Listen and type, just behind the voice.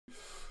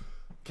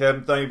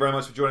Kevin, thank you very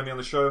much for joining me on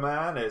the show,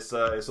 man. It's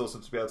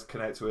awesome to be able to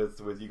connect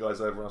with you guys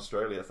over in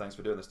Australia. Thanks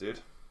for doing this, dude.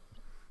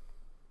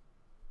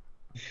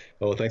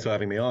 Well, thanks for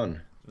having me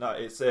on. No,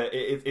 it's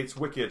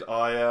wicked.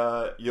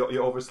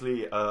 You're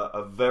obviously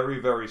a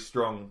very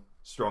strong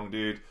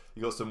dude.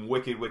 You got some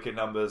wicked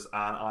numbers,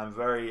 and I'm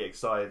very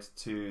excited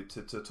to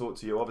talk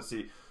to you.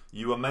 Obviously,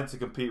 you were meant to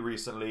compete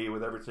recently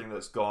with everything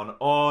that's gone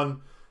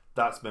on.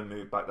 That's been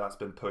moved back. That's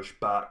been pushed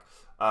back.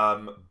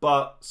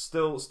 But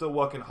still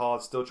working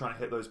hard. Still trying to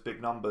hit those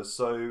big numbers.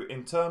 So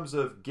in terms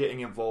of getting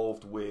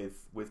involved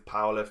with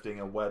powerlifting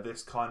and where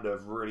this kind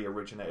of really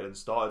originated and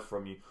started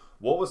from you,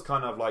 what was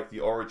kind of like the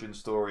origin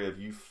story of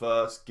you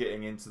first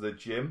getting into the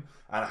gym,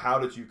 and how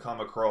did you come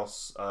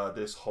across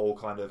this whole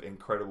kind of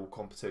incredible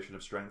competition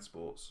of strength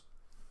sports?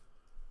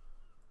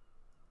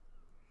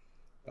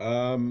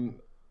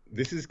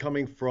 This is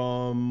coming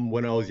from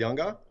when I was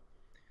younger.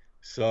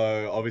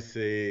 So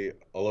obviously,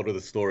 a lot of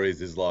the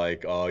stories is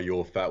like, oh,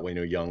 you're fat when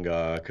you're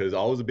younger, because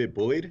I was a bit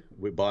bullied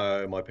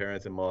by my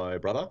parents and my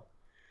brother.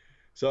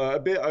 So a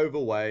bit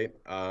overweight.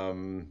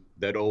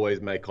 They'd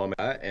always make comment,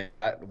 and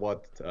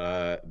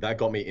that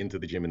got me into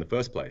the gym in the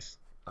first place.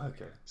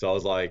 Okay. So I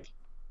was like,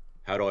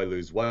 how do I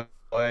lose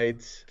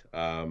weight?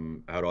 How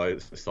do I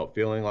stop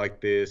feeling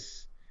like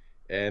this?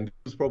 And it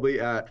was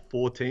probably at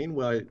 14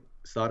 where I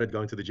started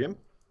going to the gym,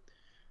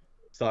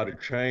 started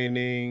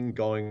training,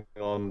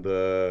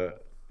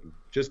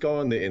 just go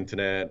on the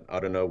internet. I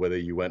don't know whether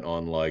you went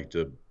on like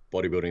the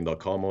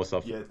bodybuilding.com or Yeah,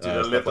 dude, I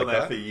stuff lived on like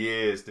there for that.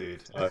 years,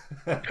 dude. So,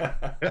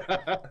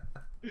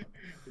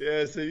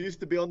 yeah, so I used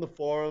to be on the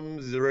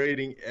forums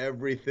reading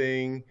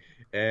everything,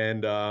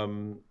 and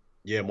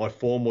yeah, my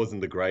form wasn't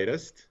the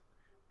greatest,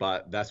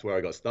 but that's where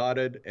I got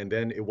started. And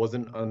then it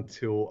wasn't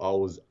until I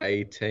was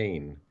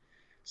 18,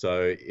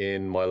 so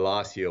in my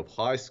last year of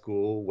high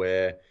school,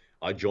 where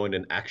I joined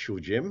an actual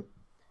gym,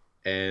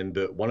 and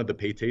one of the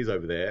PTs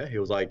over there, he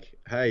was like,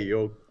 "Hey,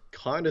 you're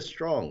kind of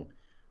strong.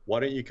 Why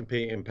don't you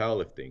compete in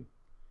powerlifting?"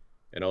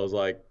 And I was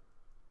like,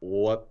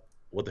 "What?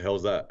 What the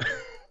hell's that?"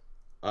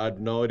 I had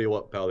no idea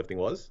what powerlifting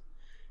was,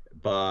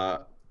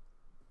 but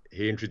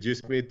he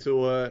introduced me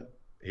to it.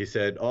 He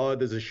said, "Oh,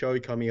 there's a show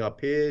coming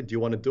up here. Do you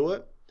want to do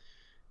it?"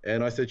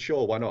 And I said,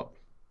 "Sure, why not?"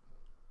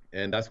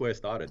 And that's where it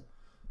started.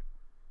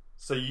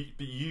 So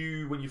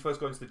when you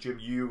first got into the gym,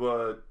 you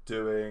were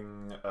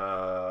doing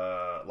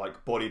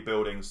like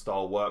bodybuilding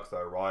style work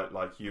though, right?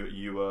 Like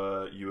you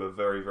were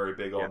very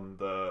big Yeah. on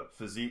the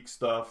physique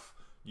stuff.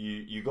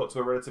 You got to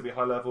a relatively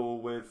high level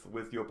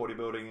with your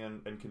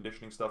bodybuilding and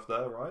conditioning stuff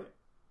there, right?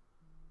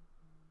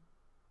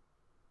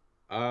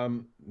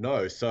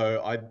 No,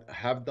 so I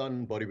have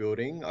done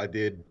bodybuilding.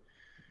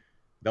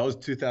 That was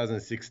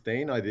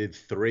 2016. I did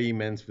three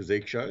men's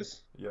physique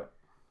shows. Yeah.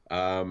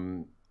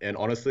 And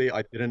honestly,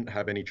 I didn't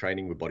have any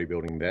training with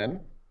bodybuilding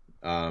then.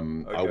 I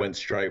Okay. went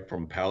straight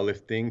from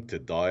powerlifting to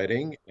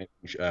dieting and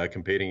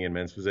competing in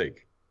men's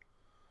physique.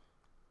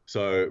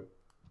 So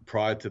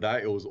prior to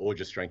that, it was all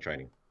just strength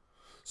training.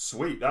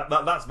 Sweet.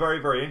 That's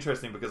very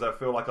interesting because I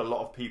feel like a lot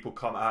of people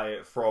come at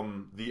it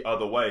from the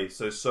other way.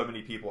 So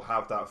many people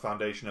have that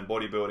foundation in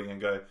bodybuilding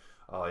and go,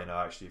 oh,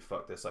 actually,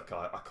 fuck this. I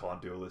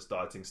can't do all this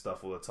dieting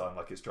stuff all the time.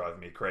 Like, it's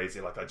driving me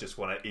crazy. Like, I just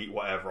want to eat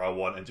whatever I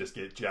want and just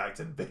get jacked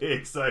and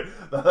big. So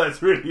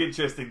that's really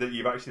interesting that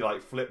you've actually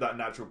like flipped that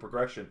natural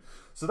progression.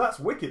 So that's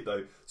wicked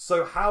though.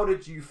 So how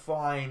did you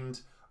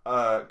find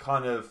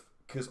kind of,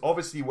 because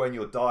obviously when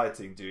you're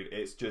dieting, dude,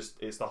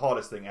 it's the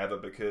hardest thing ever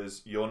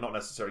because you're not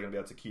necessarily going to be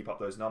able to keep up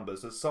those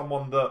numbers. As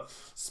someone that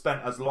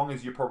spent as long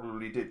as you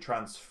probably did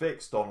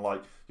transfixed on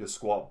like your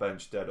squat,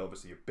 bench, dead,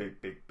 obviously your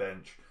big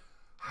bench,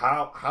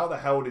 how the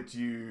hell did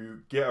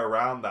you get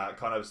around that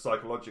kind of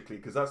psychologically?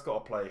 Because that's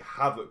got to play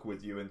havoc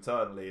with you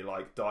internally,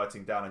 like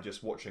dieting down and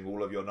just watching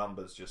all of your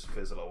numbers just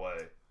fizzle away.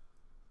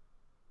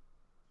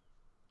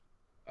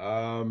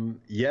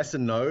 Yes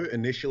and no.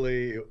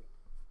 Initially,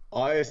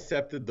 I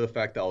accepted the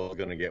fact that I was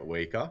going to get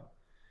weaker.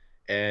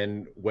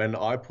 And when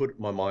I put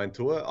my mind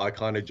to it, I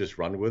kind of just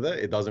run with it.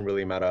 It doesn't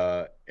really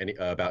matter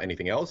about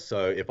anything else.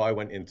 So if I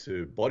went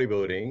into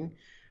bodybuilding,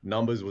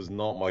 numbers was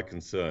not my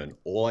concern.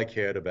 All I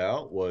cared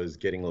about was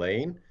getting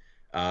lean,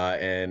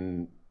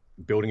 and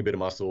building a bit of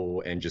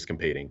muscle and just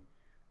competing.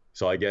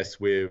 So I guess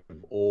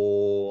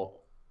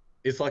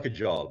it's like a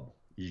job.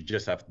 You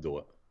just have to do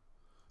it.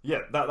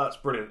 Yeah, that's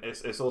brilliant.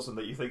 It's awesome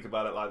that you think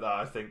about it like that.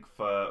 I think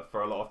for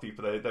a lot of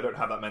people, they don't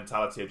have that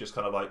mentality of just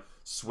kind of like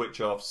switch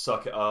off,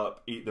 suck it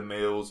up, eat the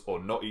meals or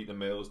not eat the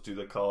meals, do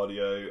the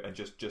cardio and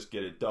just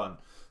get it done.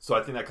 So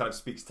I think that kind of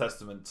speaks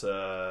testament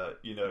to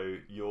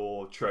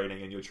your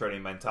training and your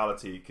training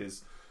mentality,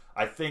 because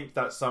I think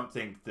that's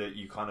something that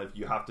you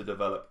have to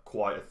develop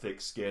quite a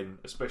thick skin,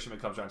 especially when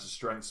it comes down to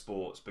strength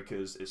sports,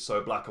 because it's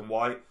so black and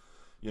white.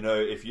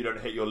 If you don't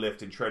hit your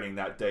lift in training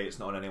that day, it's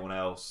not on anyone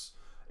else.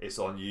 It's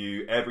on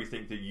you.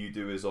 Everything that you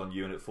do is on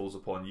you, and it falls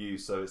upon you.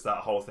 So it's that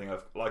whole thing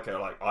of I've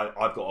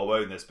got to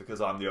own this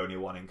because I'm the only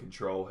one in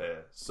control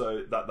here.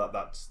 So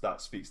that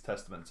speaks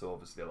testament to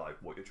obviously like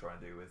what you're trying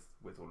to do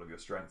with all of your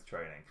strength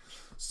training.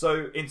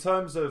 So in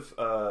terms of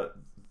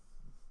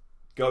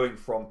going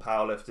from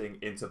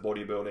powerlifting into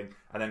bodybuilding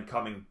and then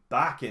coming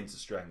back into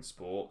strength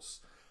sports.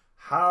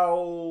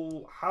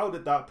 How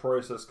did that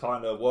process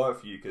kind of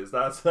work for you? Because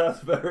that's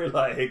very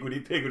like higgledy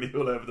piggledy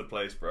all over the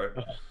place, bro.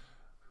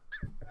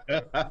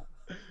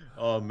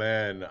 Oh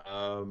man,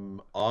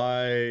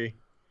 I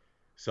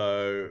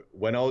so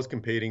when I was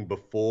competing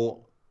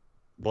before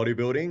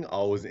bodybuilding,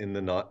 I was in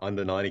the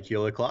under 90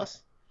 kilo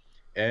class,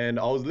 and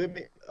I was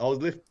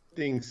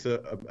lifting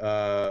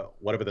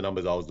whatever the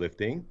numbers I was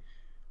lifting.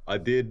 I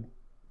did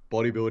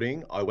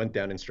bodybuilding. I went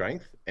down in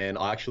strength, and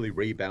I actually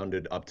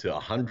rebounded up to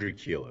 100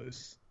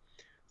 kilos.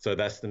 So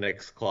that's the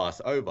next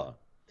class over,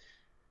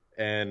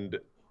 and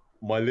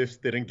my lifts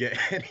didn't get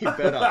any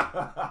better.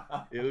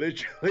 It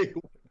literally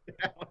went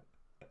down.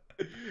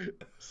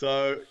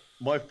 So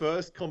my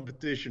first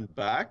competition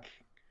back,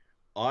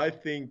 I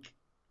think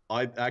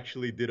I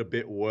actually did a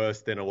bit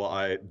worse than what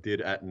I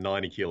did at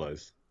 90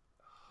 kilos.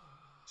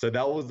 So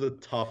that was a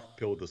tough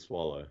pill to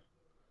swallow.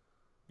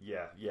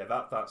 Yeah,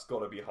 that's got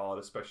to be hard,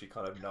 especially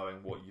kind of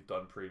knowing what you've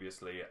done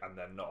previously and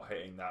then not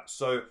hitting that.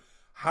 So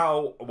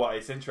well,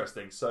 it's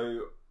interesting.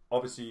 So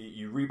obviously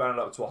you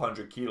rebounded up to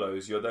 100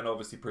 kilos. You're then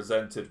obviously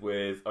presented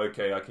with,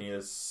 okay, I can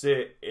either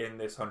sit in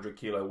this 100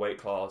 kilo weight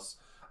class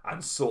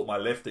and sort my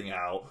lifting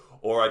out,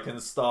 or I can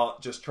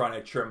start just trying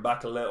to trim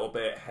back a little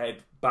bit,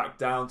 head back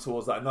down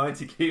towards that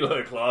 90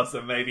 kilo class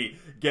and maybe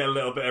get a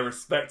little bit of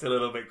respect a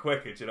little bit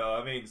quicker. Do you know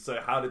what I mean?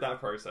 So how did that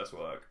process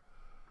work?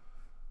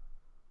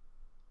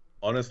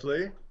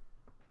 Honestly,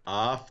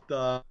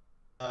 after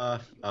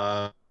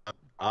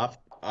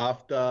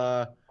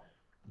after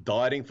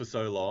dieting for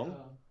so long,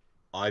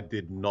 I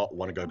did not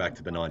want to go back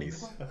to the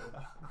 90s.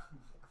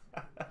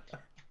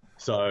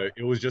 So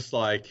it was just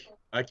like,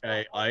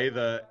 okay, I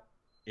either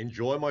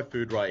enjoy my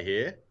food right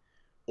here,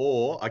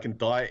 or I can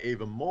diet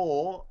even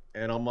more.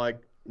 And I'm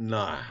like,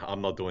 nah, I'm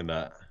not doing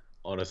that.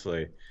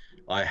 Honestly,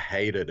 I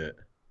hated it.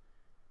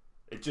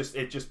 It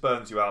just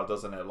burns you out,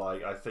 doesn't it?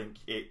 Like, I think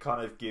it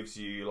kind of gives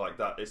you like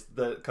that. It's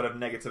the kind of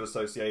negative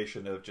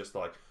association of just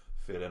like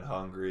feeling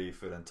hungry,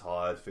 feeling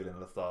tired, feeling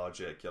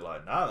lethargic. You're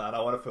like, nah, man,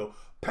 I want to feel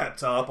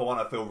pepped up. I want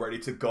to feel ready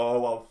to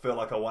go. I feel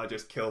like I want to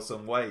just kill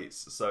some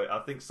weights. So I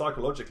think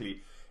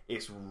psychologically,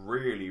 it's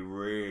really,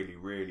 really,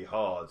 really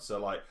hard. So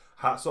like,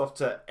 hats off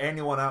to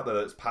anyone out there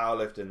that's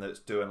powerlifting, that's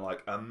doing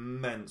like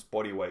immense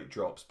body weight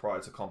drops prior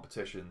to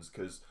competitions,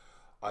 because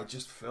I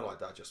just feel like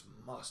that just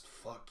must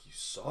fuck you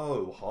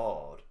so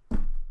hard.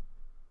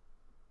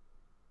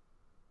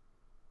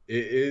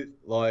 It is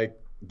like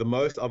the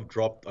most I've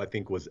dropped, I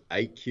think, was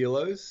 8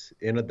 kilos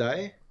in a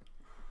day,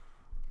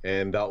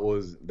 and that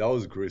was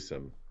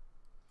gruesome.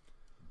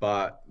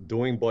 But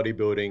doing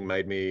bodybuilding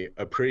made me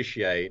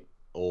appreciate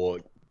how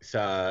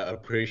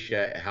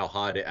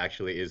hard it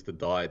actually is to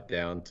diet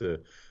down to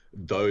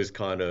those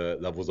kind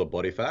of levels of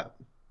body fat.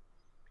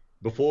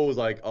 Before it was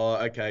like, oh,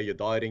 okay, you're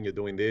dieting, you're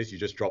doing this, you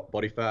just drop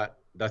body fat.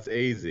 That's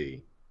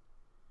easy.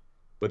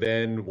 But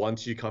then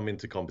once you come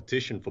into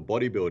competition for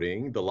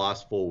bodybuilding, the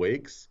last 4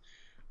 weeks,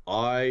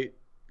 I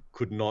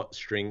could not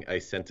string a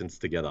sentence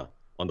together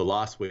on the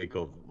last week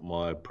of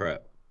my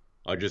prep.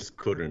 I just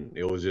couldn't.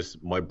 It was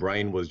just, my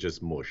brain was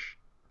just mush.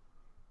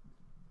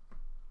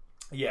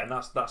 Yeah, and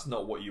that's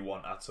not what you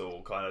want at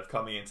all. Kind of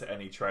coming into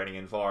any training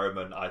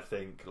environment, I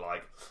think,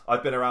 like,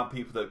 I've been around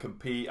people that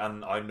compete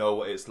and I know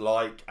what it's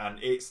like, and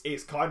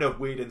it's kind of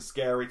weird and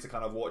scary to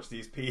kind of watch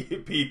these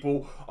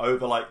people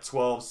over like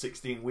 12,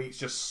 16 weeks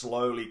just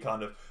slowly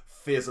kind of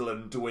fizzle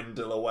and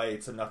dwindle away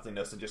to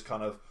nothingness, and just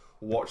kind of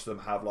watch them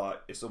have like,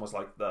 it's almost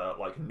like the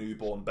like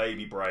newborn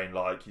baby brain,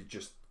 like you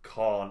just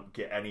can't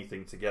get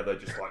anything together,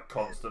 just like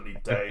constantly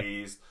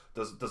dazed,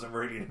 doesn't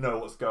really know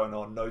what's going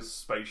on, no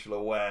spatial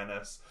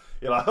awareness.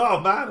 You're like, oh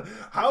man,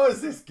 how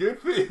is this good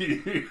for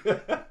you?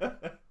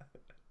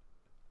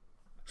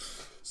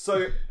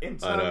 So in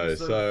terms I know. of...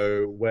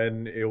 So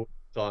when it was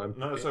time,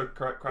 No, so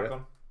crack yeah.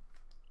 on.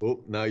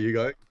 Oh, no, you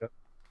go.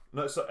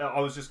 No, so I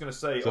was just going to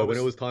say... So when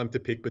it was time to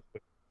pick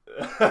between...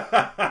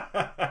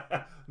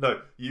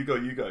 No, you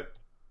go.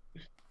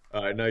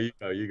 All right, no, you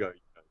go, you go.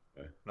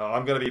 No,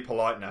 I'm going to be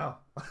polite now.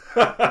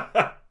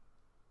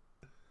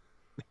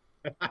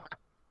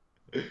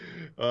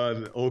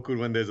 Awkward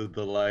when there's a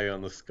delay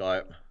on the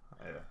Skype.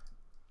 Yeah.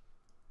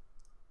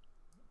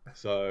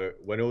 So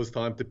when it was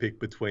time to pick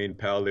between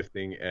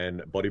powerlifting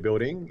and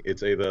bodybuilding,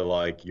 it's either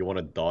like you want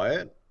to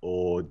diet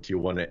or do you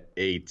want to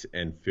eat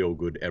and feel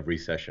good every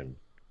session?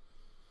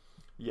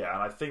 Yeah,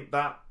 and I think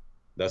that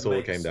That's all it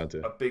makes came down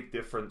to. a big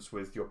difference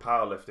with your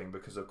powerlifting,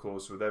 because of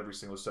course with every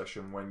single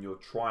session, when you're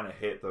trying to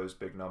hit those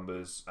big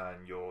numbers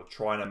and you're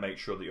trying to make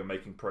sure that you're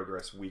making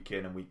progress week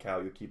in and week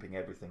out, you're keeping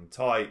everything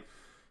tight,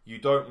 you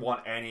don't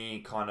want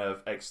any kind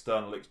of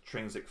external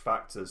extrinsic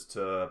factors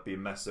to be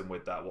messing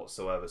with that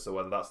whatsoever. So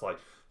whether that's like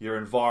your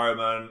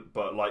environment,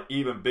 but like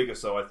even bigger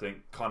so, I think,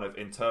 kind of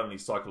internally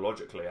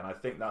psychologically. And I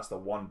think that's the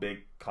one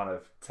big kind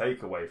of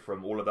takeaway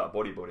from all of that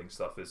bodybuilding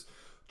stuff, is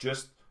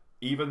just,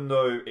 even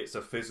though it's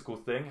a physical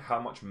thing, how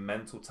much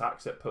mental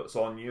tax it puts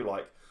on you,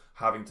 like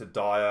having to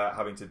diet,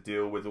 having to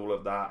deal with all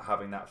of that,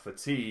 having that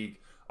fatigue.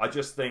 I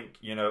just think,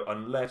 you know,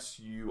 unless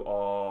you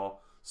are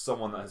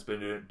someone that has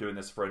been doing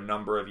this for a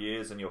number of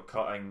years and you're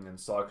cutting and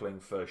cycling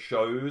for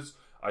shows,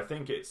 I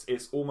think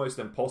it's almost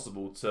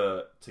impossible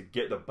to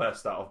get the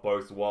best out of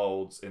both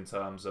worlds in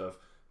terms of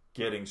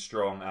getting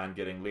strong and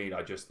getting lean.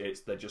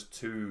 They're just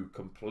two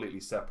completely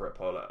separate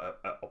polar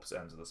at opposite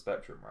ends of the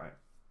spectrum, right?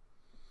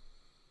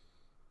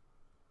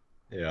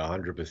 Yeah,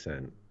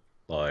 100%.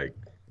 Like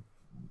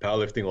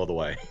powerlifting all the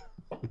way.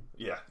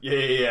 Yeah.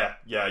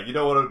 You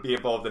don't want to be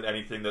involved in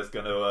anything that's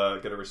gonna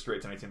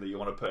restrict anything that you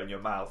want to put in your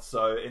mouth.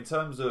 So, in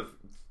terms of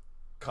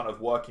kind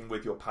of working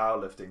with your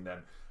powerlifting,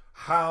 then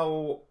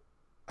how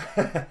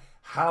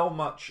how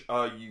much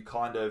are you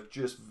kind of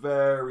just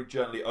very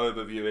gently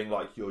overviewing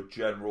like your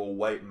general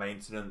weight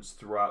maintenance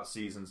throughout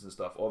seasons and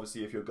stuff?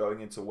 Obviously, if you're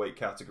going into weight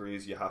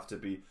categories, you have to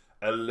be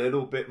a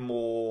little bit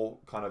more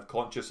kind of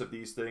conscious of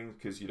these things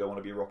because you don't want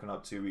to be rocking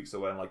up 2 weeks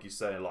away and, like you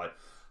say, like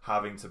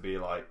having to be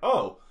like,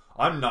 oh,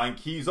 I'm 9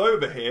 keys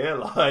over here.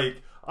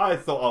 Like, I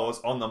thought I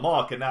was on the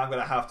mark and now I'm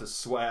going to have to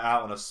sweat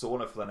out in a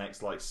sauna for the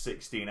next like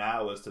 16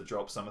 hours to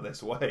drop some of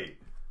this weight.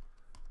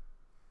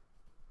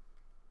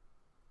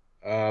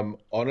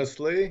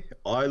 Honestly,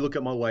 I look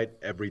at my weight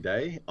every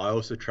day. I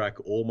also track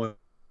all my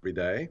every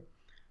day.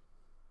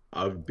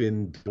 I've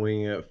been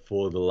doing it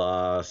for the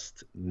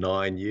last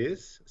 9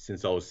 years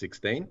since I was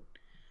 16.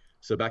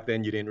 So back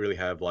then you didn't really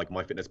have like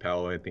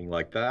MyFitnessPal or anything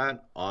like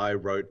that. I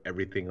wrote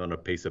everything on a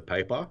piece of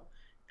paper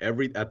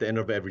at the end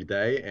of every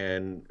day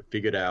and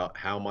figured out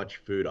how much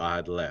food I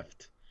had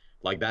left.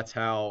 Like that's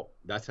how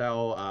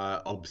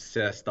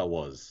obsessed I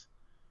was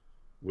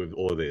with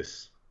all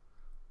this.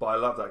 But I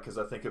love that because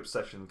I think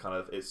obsession kind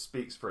of, it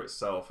speaks for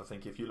itself. I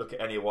think if you look at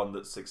anyone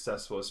that's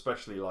successful,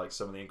 especially like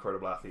some of the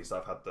incredible athletes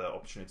I've had the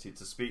opportunity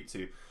to speak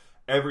to,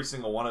 every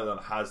single one of them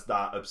has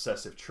that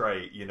obsessive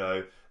trait. You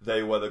know,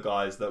 they were the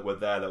guys that were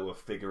there that were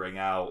figuring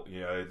out,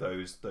 you know,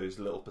 those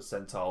little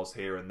percentiles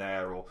here and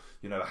there, or,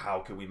 you know,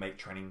 how can we make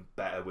training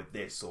better with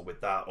this or with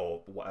that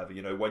or whatever.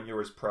 You know, when you're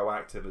as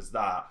proactive as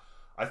that,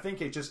 I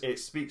think it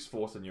speaks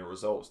forth in your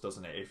results,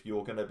 doesn't it? If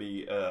you're going to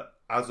be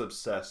as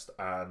obsessed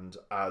and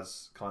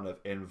as kind of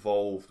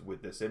involved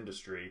with this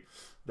industry,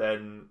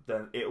 then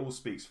it all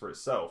speaks for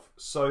itself.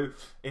 So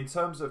in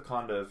terms of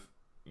kind of,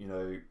 you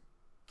know,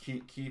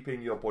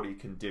 keeping your body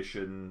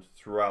conditioned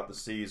throughout the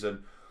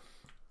season,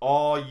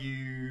 are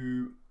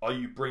you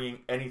bringing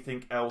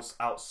anything else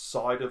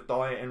outside of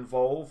diet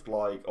involved?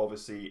 Like,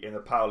 obviously in the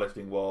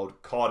powerlifting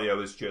world,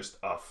 cardio is just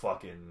a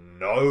fucking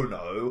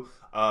no.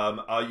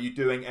 Are you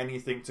doing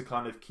anything to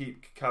kind of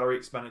keep calorie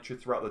expenditure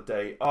throughout the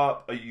day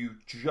up? Are you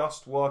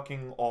just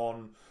working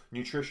on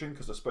nutrition?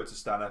 Because I spoke to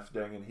Stan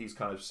Efferding and he's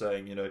kind of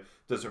saying, you know, it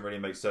doesn't really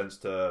make sense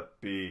to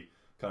be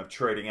kind of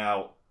trading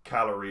out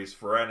calories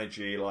for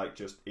energy, like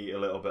just eat a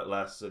little bit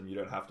less and you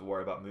don't have to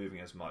worry about moving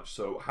as much.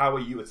 So how are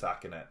you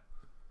attacking it?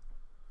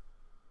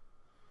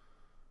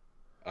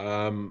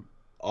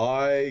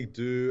 I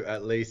do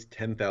at least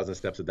 10,000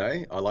 steps a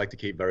day. I like to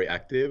keep very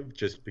active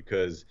just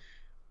because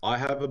I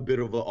have a bit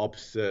of an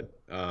opposite,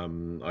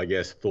 I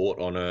guess, thought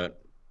on it.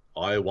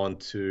 I want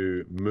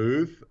to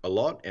move a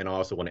lot and I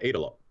also want to eat a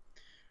lot.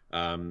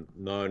 Not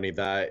only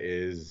that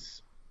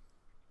is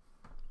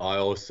I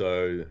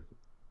also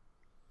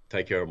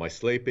take care of my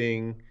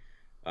sleeping.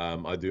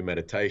 I do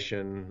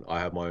meditation. I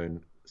have my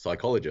own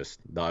psychologist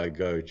that I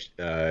go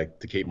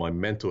to keep my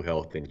mental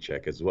health in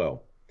check as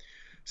well.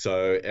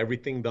 So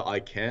everything that I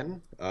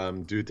can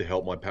do to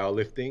help my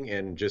powerlifting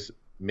and just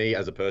me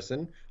as a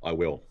person, I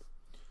will.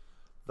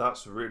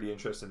 That's really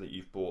interesting that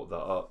you've brought that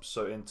up.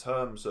 So in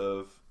terms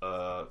of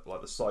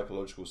like the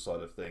psychological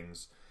side of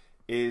things,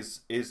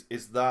 is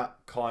that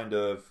kind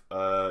of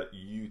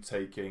you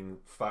taking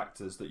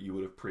factors that you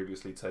would have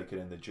previously taken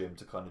in the gym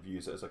to kind of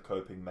use it as a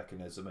coping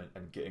mechanism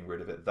and getting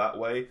rid of it that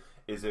way?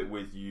 Is it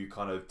with you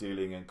kind of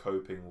dealing and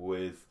coping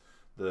with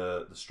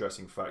the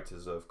stressing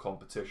factors of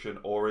competition,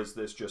 or is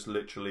this just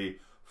literally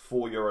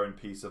for your own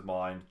peace of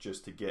mind,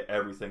 just to get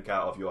everything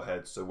out of your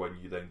head so when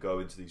you then go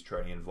into these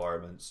training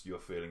environments you're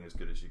feeling as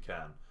good as you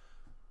can?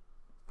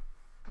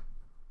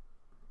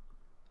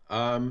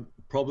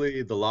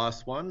 Probably the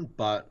last one,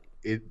 but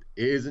it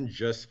isn't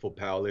just for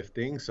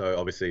powerlifting. So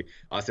obviously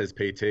us as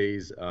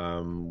PTs,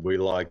 we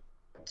like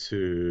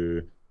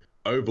to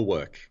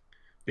overwork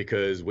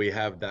because we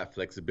have that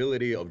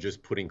flexibility of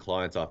just putting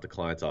clients after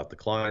clients after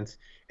clients,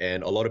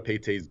 and a lot of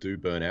PTs do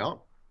burn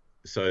out.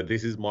 So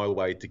this is my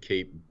way to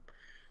keep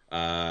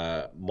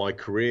my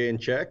career in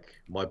check,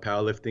 my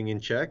powerlifting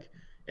in check,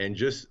 and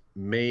just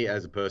me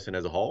as a person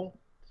as a whole,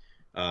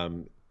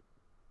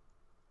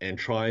 and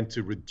trying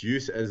to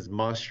reduce as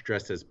much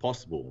stress as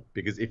possible.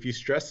 Because if you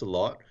stress a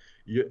lot,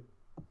 you're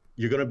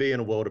going to be in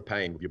a world of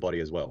pain with your body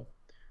as well.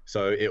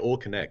 So it all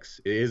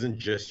connects. It isn't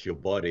just your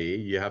body.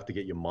 You have to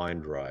get your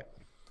mind right.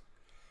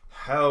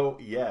 Hell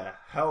yeah.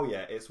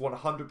 It's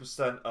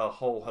 100% a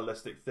whole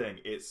holistic thing.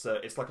 It's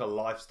like a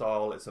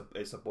lifestyle. It's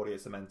a body.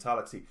 It's a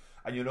mentality.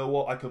 And you know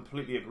what? I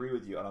completely agree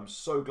with you. And I'm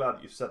so glad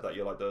that you've said that.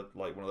 You're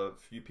like one of the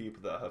few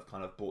people that have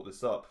kind of brought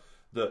this up.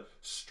 that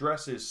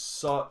stress is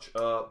such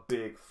a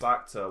big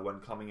factor when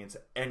coming into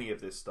any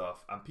of this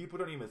stuff, and people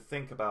don't even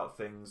think about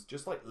things,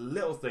 just like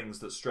little things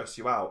that stress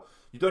you out.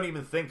 You don't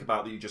even think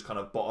about that. You just kind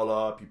of bottle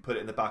up, you put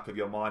it in the back of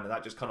your mind, and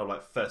that just kind of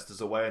like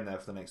festers away in there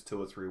for the next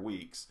 2 or 3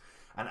 weeks.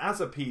 And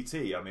as a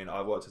PT, I mean,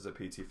 I've worked as a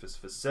PT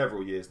for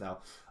several years now,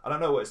 and I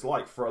know what it's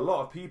like. For a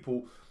lot of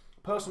people,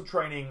 personal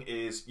training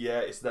is, yeah,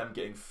 it's them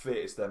getting fit,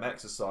 it's them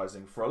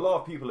exercising. For a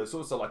lot of people, it's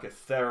also like a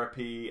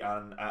therapy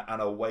and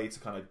a way to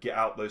kind of get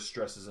out those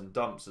stresses and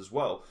dumps as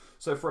well.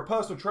 So for a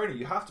personal trainer,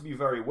 you have to be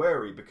very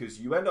wary, because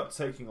you end up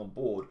taking on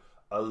board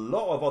a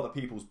lot of other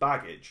people's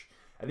baggage.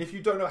 And if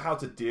you don't know how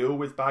to deal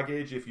with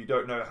baggage, if you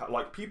don't know how,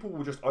 like, people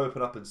will just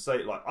open up and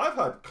say, like, I've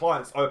had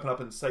clients open up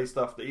and say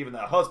stuff that even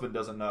their husband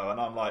doesn't know, and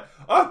I'm like,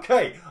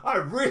 okay, I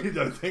really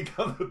don't think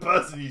I'm the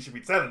person you should be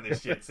telling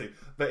this shit to,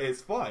 but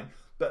it's fine.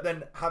 But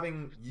then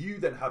having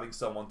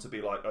someone to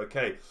be like,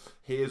 okay,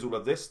 here's all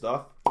of this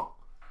stuff,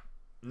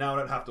 now I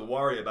don't have to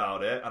worry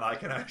about it, and I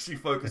can actually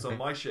focus on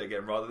my shit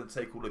again rather than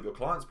take all of your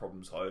clients'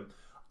 problems home.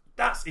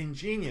 That's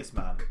ingenious,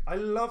 man. I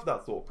love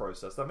that thought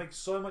process. That makes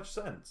so much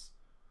sense.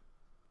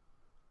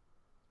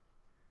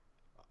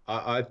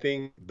 I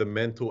think the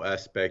mental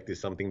aspect is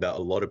something that a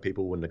lot of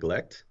people will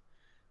neglect,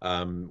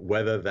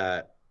 whether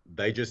that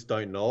they just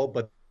don't know,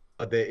 but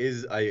there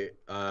is a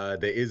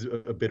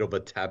bit of a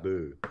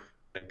taboo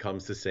when it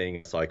comes to seeing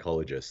a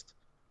psychologist.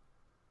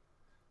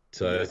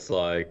 So it's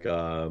like,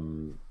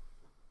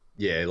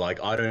 yeah,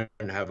 like, I don't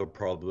have a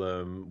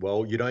problem.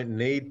 Well, you don't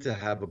need to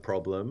have a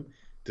problem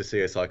to see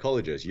a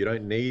psychologist. You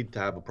don't need to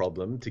have a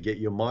problem to get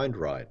your mind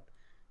right.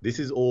 This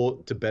is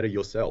all to better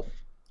yourself.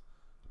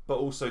 But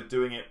also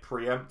doing it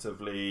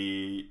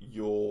preemptively,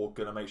 you're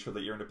going to make sure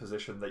that you're in a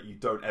position that you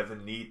don't ever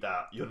need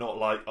that. You're not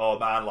like, oh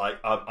man, like,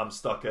 I'm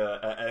stuck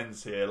at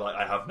ends here, like,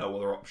 I have no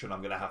other option, I'm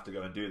going to have to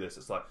go and do this.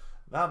 It's like,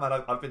 no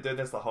man, I've been doing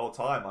this the whole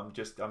time,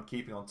 I'm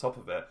keeping on top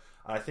of it.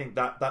 And I think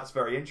that's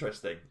very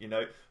interesting, you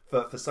know,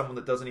 for someone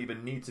that doesn't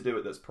even need to do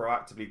it, that's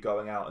proactively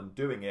going out and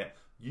doing it.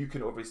 You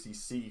can obviously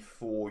see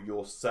for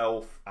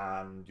yourself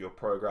and your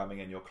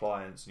programming and your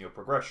clients and your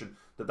progression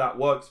that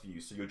works for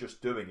you. So you're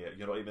just doing it.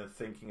 You're not even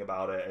thinking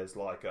about it as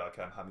like,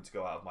 okay, I'm having to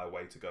go out of my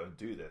way to go and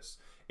do this.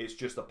 It's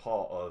just a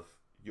part of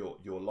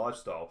your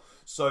lifestyle.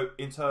 So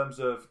in terms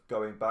of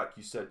going back,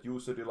 you said you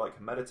also do like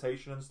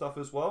meditation and stuff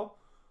as well?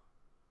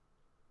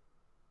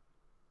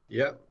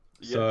 Yep.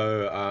 Yeah.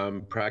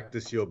 So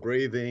practice your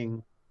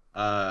breathing.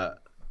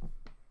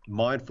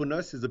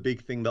 Mindfulness is a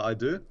big thing that I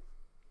do.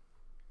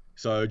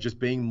 So just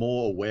being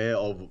more aware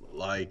of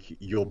like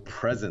your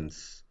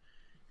presence,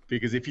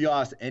 because if you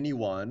ask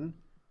anyone,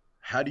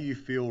 how do you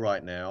feel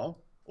right now,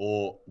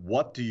 or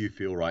what do you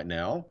feel right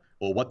now,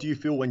 or what do you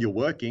feel when you're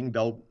working,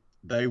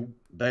 they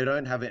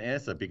don't have an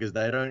answer, because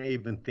they don't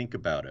even think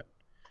about it.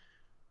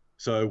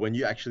 So when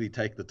you actually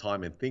take the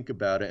time and think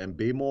about it and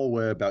be more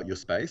aware about your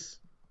space,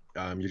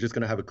 you're just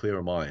going to have a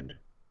clearer mind.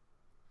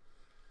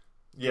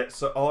 Yeah,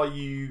 so are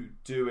you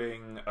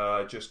doing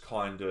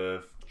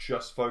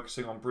just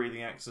focusing on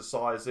breathing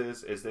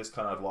exercises? Is this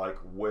kind of like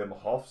Wim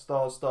Hof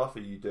style stuff? Are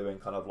you doing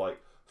kind of like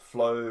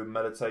flow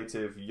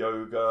meditative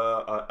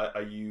yoga?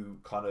 Are you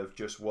kind of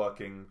just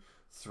working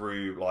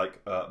through like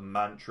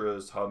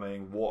mantras,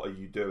 humming? What are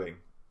you doing?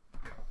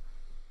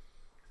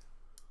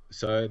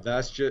 So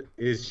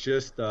it's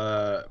just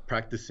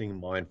practicing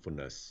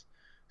mindfulness.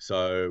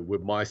 So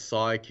with my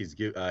psych, he's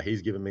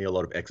given me a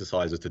lot of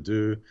exercises to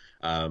do,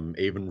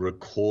 even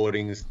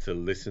recordings to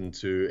listen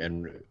to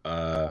and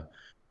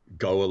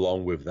go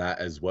along with that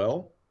as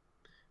well.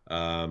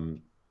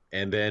 And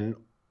then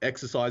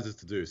exercises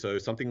to do. So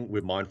something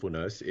with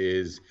mindfulness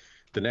is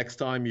the next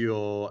time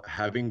you're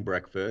having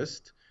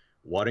breakfast,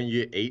 why don't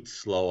you eat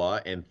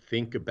slower and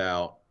think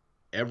about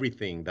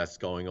everything that's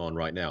going on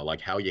right now,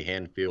 like how your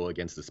hand feel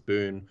against the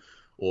spoon,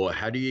 or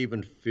how do you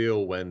even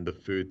feel when the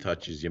food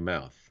touches your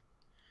mouth?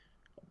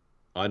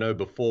 I know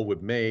before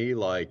with me,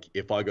 like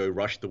if I go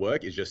rush to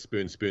work, it's just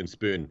spoon, spoon,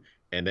 spoon,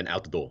 and then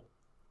out the door.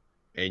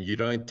 And you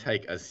don't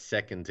take a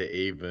second to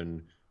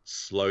even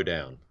slow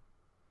down.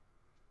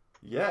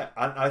 Yeah,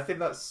 and I think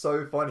that's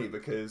so funny,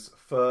 because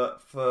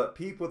for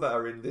people that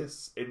are in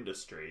this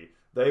industry,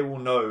 they will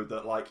know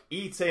that like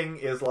eating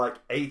is like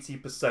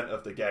 80%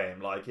 of the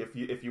game. Like if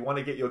you want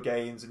to get your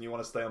gains and you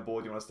want to stay on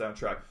board, you want to stay on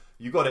track,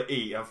 you got to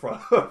eat. And for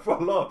for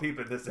a lot of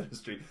people in this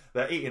industry,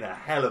 they're eating a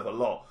hell of a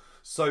lot.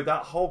 So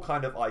that whole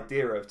kind of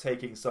idea of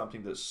taking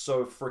something that's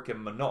so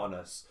freaking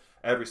monotonous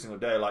every single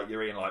day, like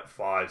you're eating like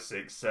 5,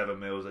 6, 7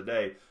 meals a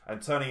day,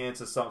 and turning it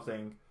into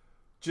something,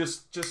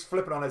 just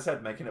flipping on its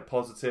head, making it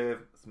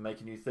positive,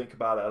 making you think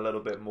about it a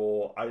little bit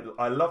more.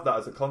 I love that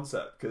as a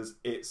concept, because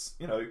it's,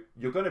 you know,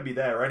 you're going to be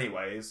there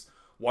anyways.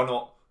 Why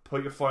not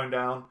put your phone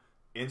down?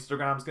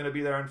 Instagram's going to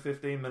be there in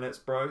 15 minutes,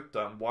 bro.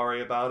 Don't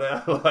worry about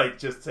it. Like,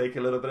 just take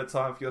a little bit of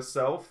time for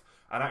yourself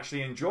and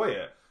actually enjoy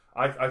it.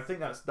 I think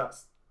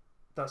that's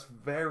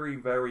very,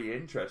 very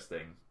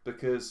interesting,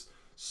 because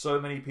so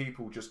many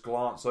people just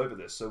glance over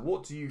this. So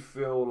what do you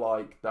feel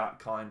like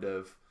that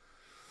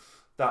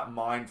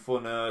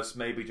mindfulness,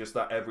 maybe just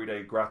that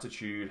everyday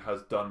gratitude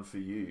has done for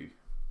you?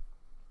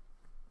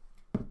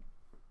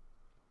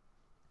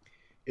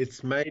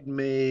 It's made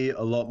me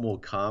a lot more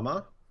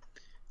calmer.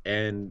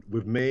 And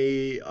with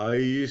me, I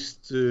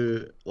used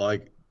to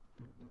like,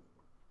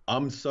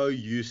 I'm so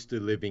used to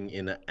living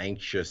in an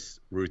anxious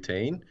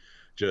routine,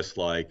 just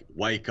like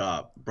wake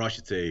up, brush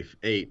your teeth,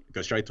 eat,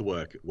 go straight to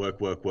work,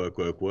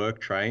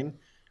 work, train,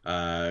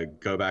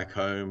 go back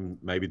home,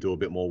 maybe do a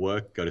bit more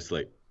work, go to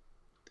sleep.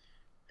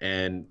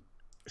 And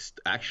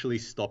actually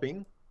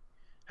stopping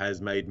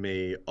has made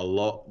me a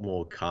lot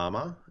more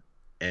calmer,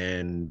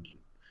 and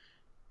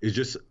it's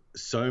just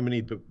so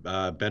many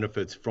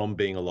benefits from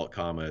being a lot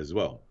calmer as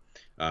well.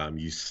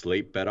 You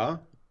sleep better.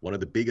 One of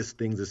the biggest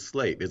things is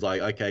sleep. It's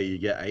like, okay, you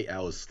get 8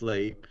 hours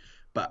sleep,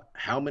 but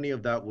how many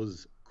of that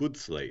was good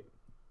sleep?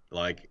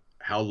 Like,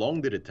 how long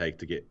did it take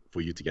to get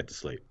for you to get to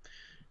sleep?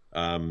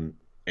 And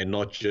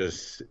not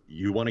just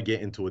you want to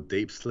get into a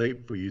deep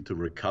sleep for you to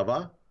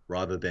recover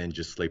rather than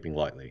just sleeping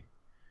lightly.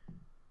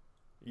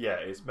 Yeah,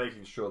 it's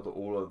making sure that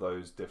all of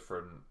those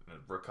different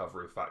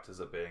recovery factors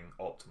are being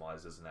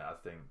optimized, isn't it? I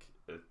think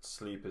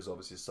sleep is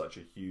obviously such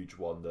a huge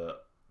one that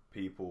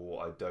people,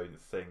 I don't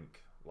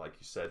think, like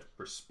you said,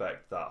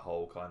 respect that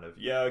whole kind of,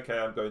 yeah, okay,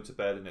 I'm going to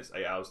bed and it's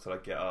 8 hours till I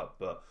get up,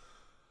 but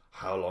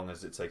how long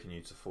has it taken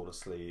you to fall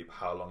asleep?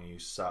 How long you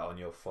sat on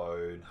your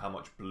phone? How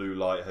much blue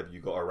light have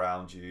you got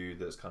around you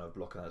that's kind of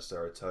blocking that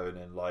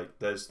serotonin? Like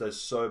there's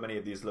so many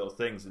of these little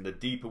things, and the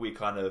deeper we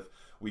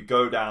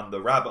go down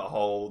the rabbit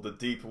hole, the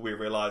deeper we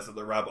realize that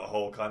the rabbit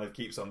hole kind of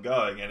keeps on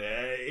going, and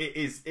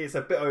it's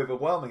a bit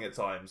overwhelming at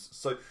times.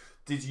 So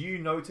did you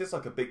notice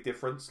like a big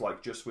difference,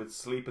 like just with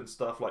sleep and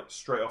stuff, like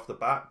straight off the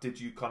bat? Did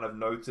you kind of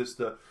notice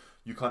that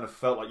you kind of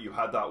felt like you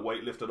had that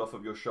weight lifted off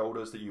of your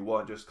shoulders, that you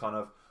weren't just kind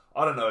of,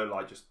 I don't know,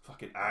 like just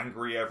fucking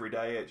angry every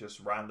day at just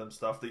random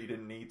stuff that you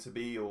didn't need to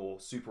be, or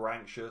super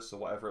anxious, or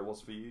whatever it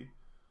was for you?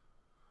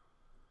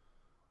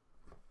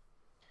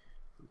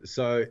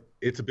 So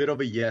it's a bit of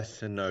a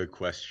yes and no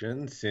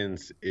question,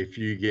 since if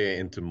you get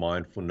into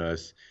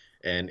mindfulness,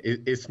 and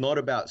it's not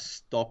about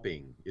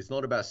stopping, it's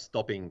not about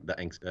stopping the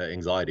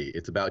anxiety.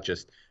 It's about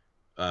just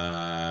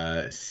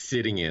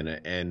sitting in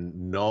it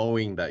and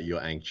knowing that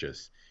you're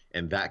anxious,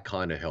 and that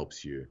kind of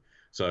helps you.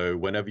 So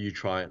whenever you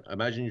try,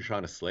 imagine you're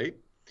trying to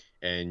sleep,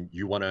 and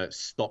you want to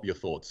stop your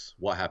thoughts.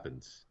 What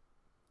happens?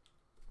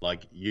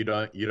 Like you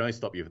don't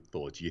stop your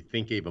thoughts. You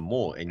think even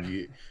more, and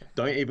you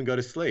don't even go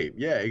to sleep.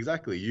 Yeah,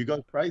 exactly. You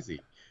go crazy.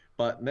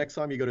 But next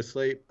time you go to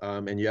sleep,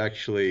 and you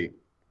actually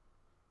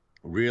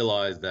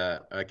realize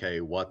that,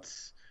 okay,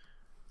 what's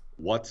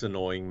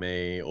annoying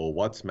me, or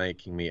what's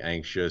making me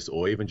anxious,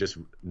 or even just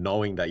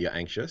knowing that you're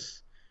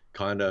anxious,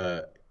 kind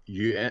of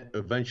you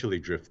eventually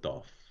drift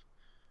off.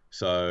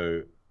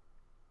 So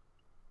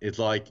it's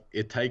like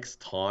it takes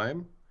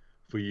time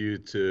for you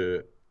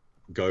to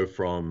go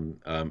from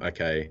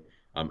okay,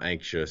 I'm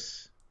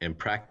anxious, and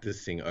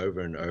practicing over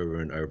and over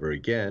and over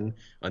again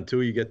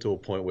until you get to a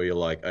point where you're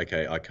like,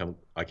 okay, I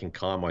can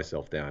calm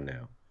myself down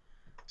now.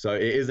 So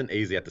it isn't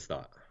easy at the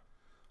start.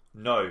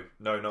 No,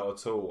 no, not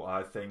at all.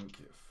 I think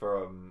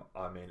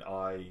I mean,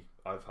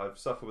 I've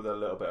suffered with a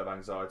little bit of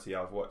anxiety.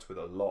 I've worked with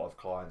a lot of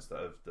clients that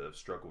have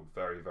struggled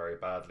very, very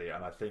badly,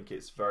 and I think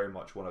it's very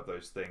much one of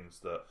those things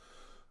that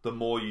the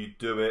more you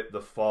do it,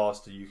 the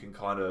faster you can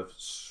kind of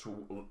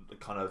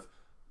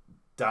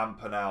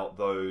dampen out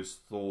those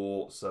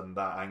thoughts and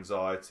that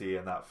anxiety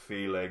and that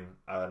feeling.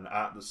 And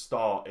at the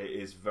start, it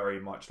is very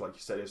much like you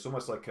said. It's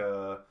almost like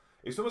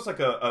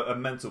a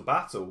mental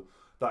battle,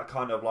 that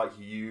kind of like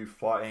you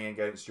fighting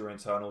against your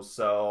internal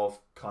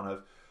self, kind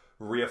of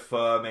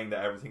reaffirming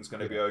that everything's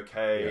going to be Yeah,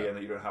 okay yeah, and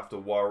that you don't have to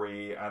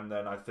worry. And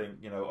then I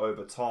think,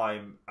 over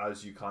time,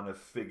 as you kind of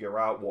figure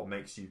out what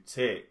makes you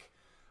tick,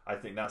 I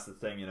think that's the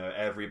thing.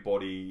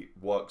 Everybody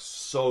works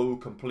so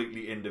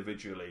completely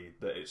individually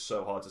that it's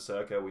so hard to say,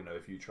 okay, we know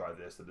if you try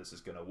this, that this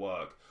is going to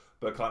work.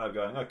 But kind of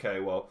going, okay,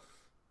 well,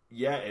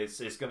 yeah, it's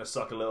going to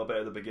suck a little bit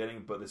at the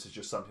beginning, but this is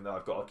just something that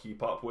I've got to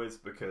keep up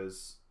with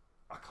because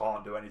I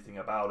can't do anything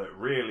about it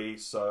really.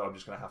 So I'm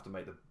just going to have to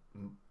make the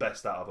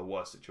best out of a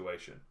worse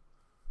situation.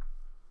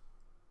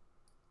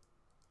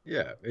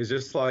 yeah. It's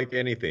just like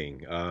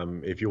anything.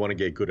 If you want to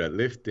get good at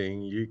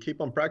lifting, you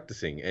keep on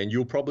practicing, and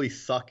you'll probably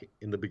suck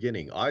in the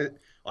beginning.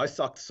 I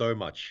sucked so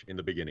much in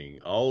the beginning.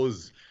 I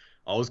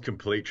was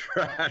complete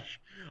trash.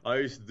 I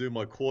used to do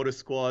my quarter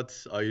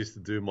squats. I used to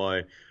do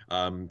my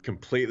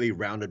completely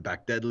rounded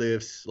back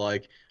deadlifts.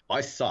 Like,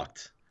 I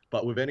sucked.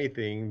 But with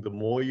anything, the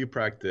more you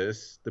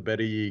practice, the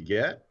better you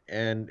get.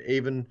 And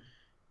even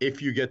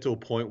if you get to a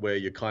point where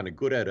you're kind of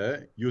good at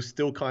it, you'll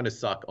still kind of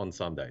suck on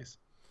some days.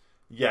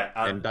 Yeah,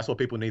 And and that's what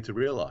people need to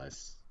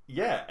realize.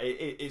 yeah,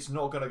 it's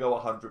not going to go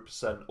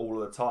 100%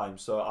 all of the time.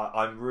 So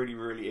I'm really,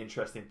 really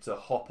interested to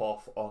hop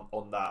off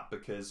on that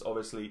because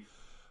obviously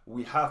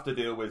we have to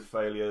deal with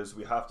failures.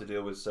 We have to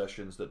deal with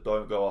sessions that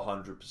don't go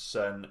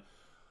 100%.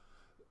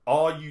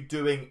 Are you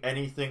doing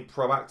anything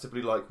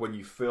proactively, like when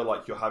you feel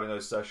like you're having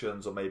those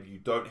sessions, or maybe you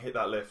don't hit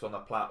that lift on the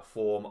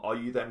platform? Are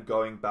you then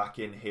going back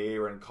in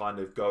here and kind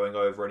of going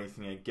over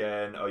anything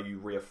again? Are you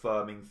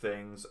reaffirming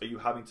things? Are you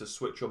having to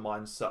switch your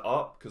mindset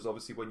up? Because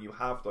obviously, when you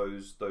have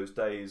those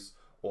days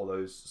or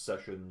those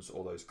sessions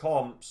or those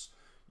comps,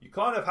 you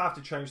kind of have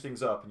to change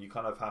things up, and you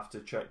kind of have to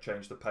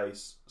change the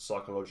pace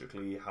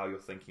psychologically, how you're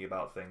thinking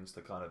about things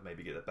to kind of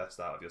maybe get the best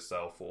out of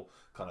yourself, or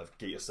kind of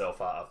get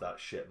yourself out of that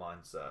shit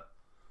mindset.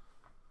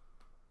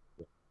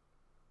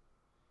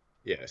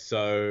 Yeah,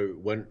 so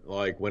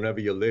whenever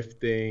you're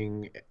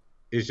lifting,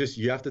 it's just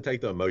you have to take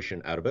the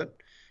emotion out of it.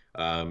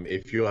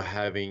 If you're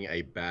having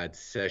a bad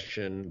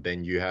session,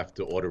 then you have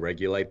to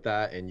auto-regulate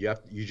that, and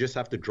you just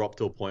have to drop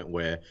to a point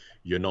where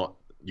you're not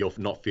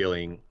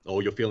feeling,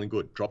 or you're feeling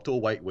good. Drop to a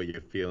weight where you're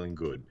feeling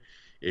good.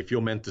 If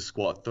you're meant to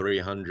squat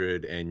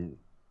 300 and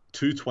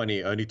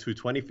 220, only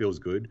 220 feels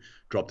good,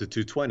 drop to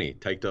 220.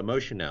 Take the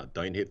emotion out.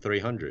 Don't hit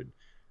 300.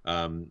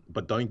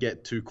 But don't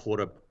get too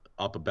caught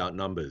up about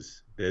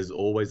numbers. There's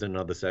always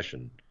another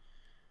session.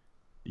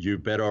 You're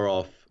better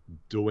off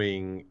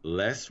doing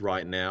less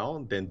right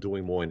now than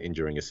doing more and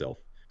injuring yourself.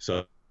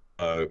 So,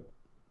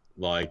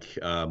 my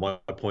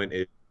point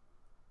is,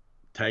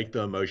 take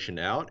the emotion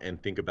out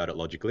and think about it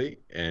logically,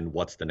 and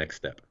what's the next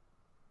step.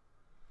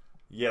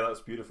 Yeah,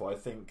 that's beautiful. I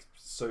think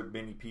so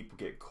many people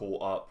get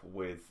caught up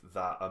with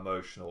that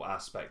emotional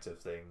aspect of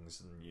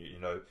things, and you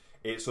know,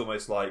 it's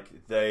almost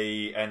like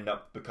they end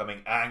up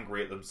becoming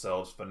angry at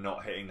themselves for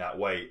not hitting that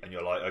weight. And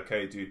you're like,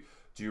 okay, dude,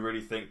 do you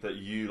really think that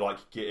you like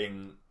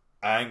getting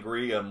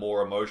angry and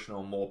more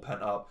emotional and more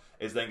pent up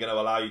is then going to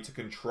allow you to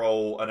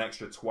control an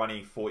extra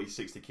 20, 40,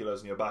 60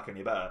 kilos in your back and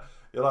your better?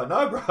 You're like,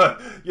 no, bro,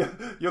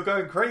 you're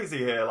going crazy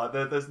here. Like,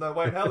 there's no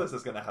way in hell this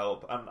is going to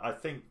help. And I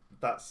think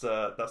that's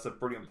a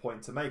brilliant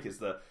point to make, is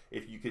that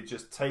if you could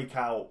just take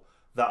out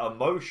that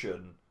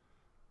emotion,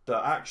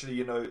 that actually,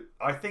 you know,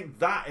 I think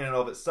that in and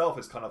of itself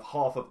is kind of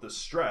half of the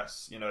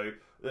stress. You know,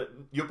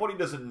 your body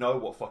doesn't know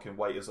what fucking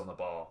weight is on the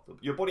bar.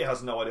 Your body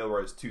has no idea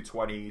where it's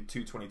 220,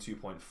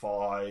 222.5,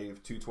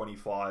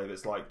 225.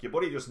 It's like your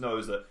body just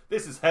knows that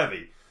this is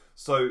heavy.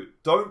 So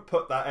don't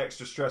put that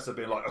extra stress of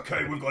being like,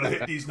 okay, we've got to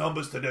hit these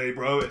numbers today,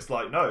 bro. It's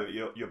like, no,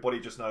 your body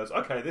just knows,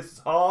 okay, this is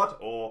hard,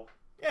 or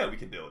yeah, we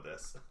can deal with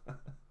this.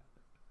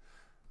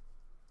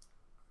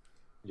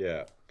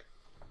 Yeah,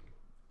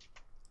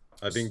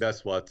 I think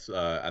that's what's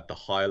at the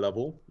high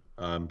level.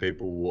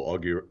 People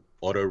will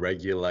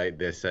auto-regulate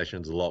their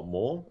sessions a lot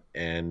more,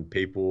 and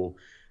people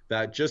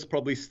that just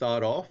probably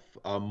start off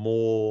are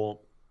more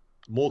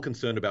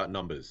concerned about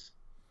numbers.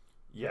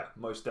 Yeah,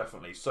 most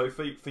definitely. So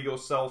for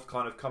yourself,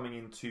 kind of coming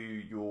into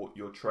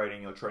your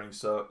training,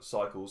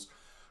 cycles,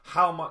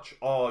 how much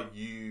are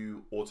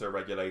you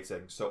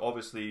auto-regulating? So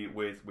obviously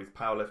with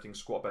powerlifting,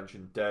 squat, bench,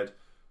 and dead,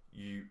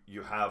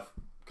 you have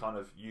kind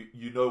of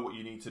you know what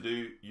you need to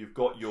do. You've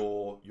got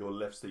your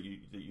lifts that you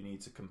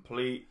need to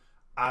complete.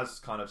 As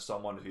kind of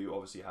someone who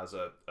obviously has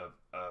a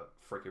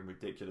freaking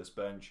ridiculous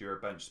bench, you're a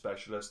bench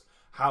specialist.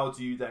 How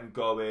do you then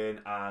go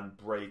in and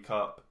break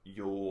up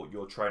your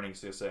training?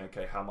 So you're saying,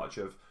 okay, how much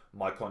of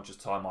my conscious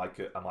time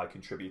am I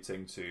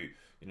contributing to,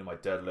 you know, my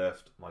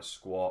deadlift, my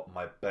squat,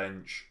 my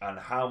bench, and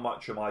how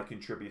much am I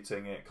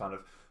contributing it kind of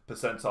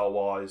percentile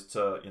wise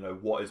to, you know,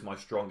 what is my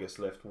strongest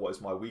lift, what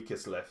is my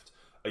weakest lift?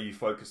 Are you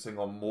focusing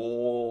on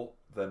more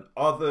than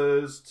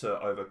others to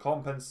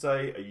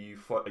overcompensate? Are you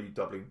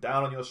doubling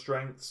down on your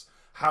strengths?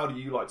 How do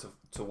you like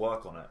to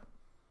work on it?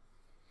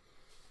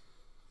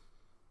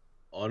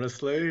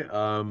 Honestly,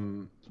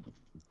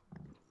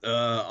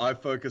 I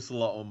focus a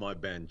lot on my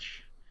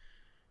bench,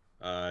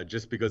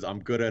 just because I'm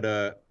good at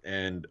it,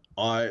 and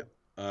I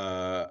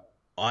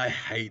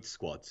hate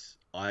squats.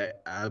 I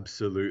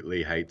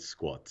absolutely hate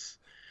squats.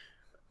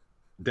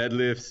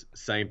 Deadlifts,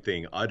 same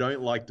thing. I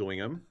don't like doing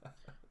them,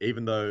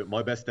 even though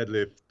my best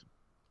deadlift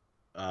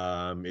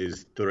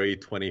is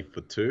 320 for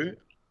two.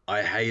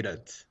 I hate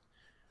it.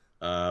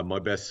 My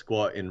best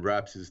squat in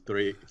reps is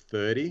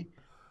 330.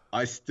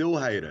 I still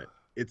hate it.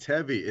 It's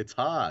heavy. It's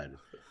hard.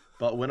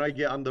 But when I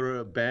get under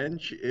a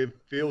bench, it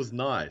feels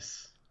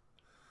nice.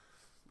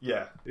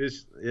 Yeah,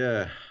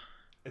 Yeah.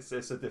 it's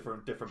a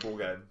different ball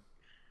game.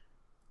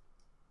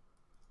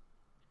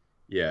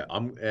 Yeah,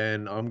 I'm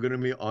gonna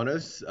be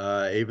honest.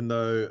 Even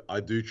though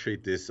I do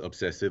treat this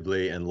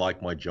obsessively and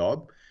like my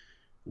job,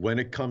 when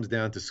it comes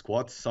down to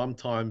squats,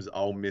 sometimes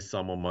I'll miss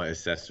some of my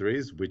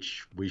accessories,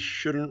 which we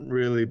shouldn't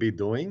really be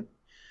doing.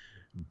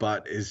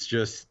 But it's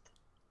just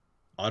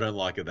I don't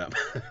like it that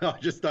much. I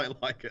just don't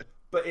like it.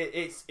 But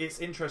it's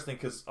interesting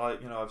because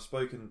I've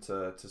spoken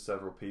to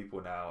several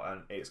people now,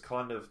 and it's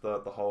kind of the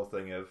whole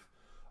thing of,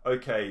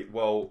 okay,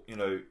 well, you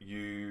know,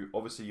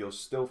 you're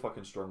still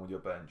fucking strong with your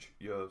bench,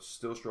 you're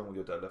still strong with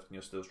your deadlift, and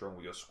you're still strong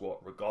with your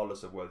squat,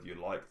 regardless of whether you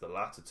like the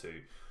latter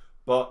two.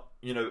 But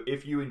you know,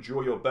 if you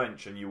enjoy your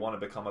bench and you want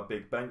to become a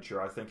big bencher,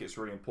 I think it's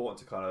really important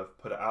to kind of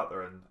put it out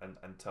there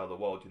and tell the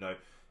world, you know,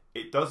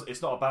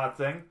 it's not a bad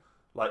thing.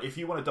 Like, if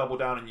you want to double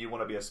down and you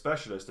want to be a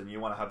specialist and you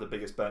want to have the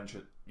biggest bench,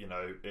 you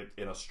know,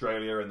 in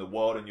Australia, in the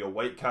world, in your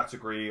weight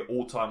category,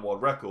 all-time world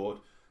record,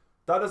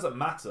 that doesn't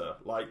matter.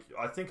 Like,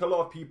 I think there are a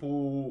lot of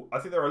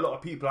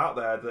people out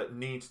there that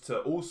need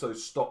to also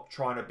stop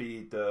trying to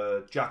be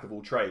the jack of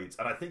all trades.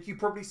 And I think you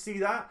probably see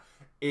that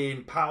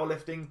in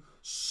powerlifting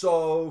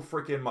so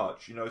freaking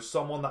much. You know,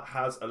 someone that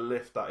has a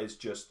lift that is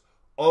just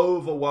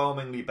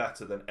overwhelmingly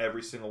better than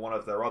every single one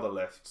of their other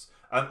lifts,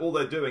 and all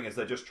they're doing is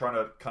they're just trying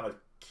to kind of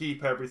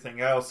keep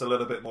everything else a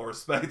little bit more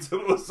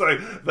respectable, so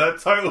their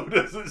total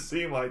doesn't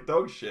seem like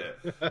dog shit.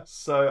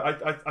 So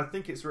I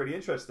think it's really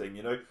interesting,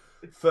 you know.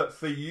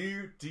 For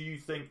you, do you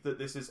think that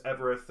this is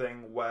ever a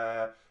thing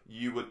where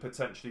you would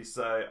potentially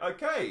say,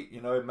 okay,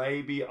 you know,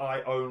 maybe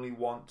I only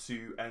want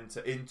to enter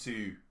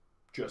into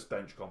just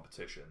bench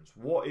competitions?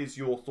 What is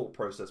your thought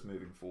process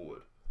moving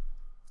forward?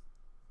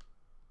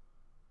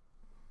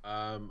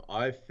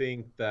 I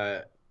think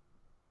that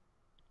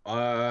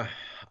uh, I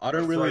I'll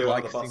don't throw really you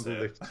under like the bus single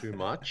here. lift too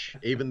much,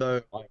 even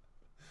though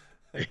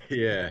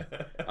yeah,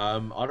 I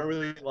don't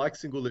really like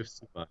single lifts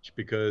too much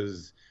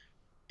because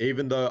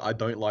even though I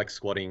don't like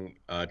squatting,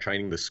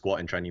 training the squat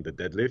and training the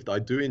deadlift, I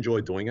do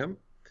enjoy doing them.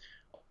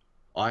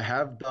 I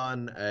have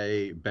done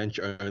a bench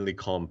only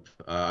comp.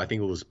 I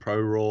think it was Pro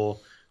Raw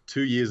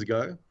 2 years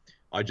ago.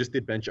 I just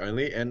did bench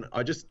only, and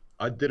I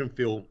didn't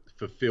feel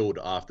fulfilled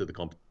after the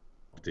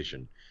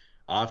competition.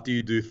 After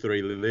you do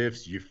three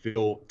lifts, you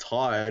feel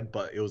tired,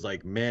 but it was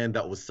like, man,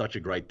 that was such a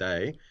great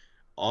day.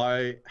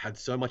 I had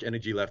so much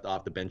energy left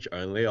after bench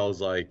only. I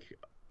was like,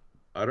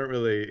 I don't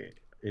really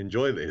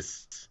enjoy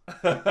this.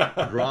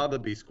 I'd rather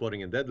be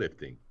squatting and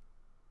deadlifting.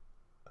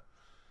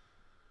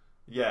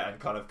 Yeah, and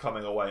kind of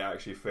coming away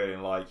actually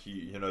feeling like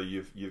you know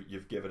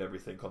you've given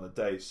everything on the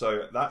day.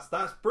 So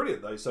that's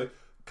brilliant though. So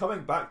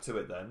coming back to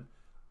it then,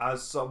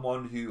 as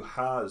someone who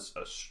has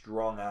a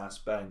strong ass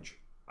bench,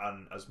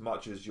 and as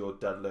much as your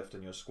deadlift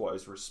and your squat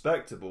is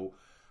respectable,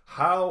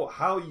 how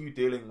are you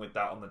dealing with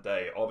that on the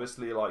day?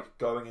 Obviously, like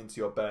going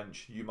into your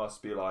bench, you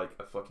must be like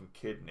a fucking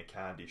kid in a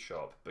candy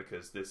shop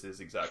because this is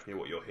exactly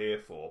what you're here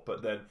for.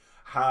 But then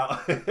how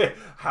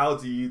how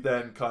do you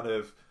then kind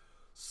of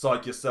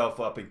psych yourself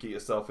up and get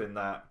yourself in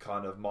that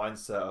kind of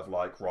mindset of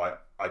like, right,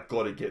 I've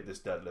got to get this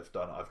deadlift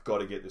done, I've got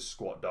to get this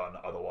squat done,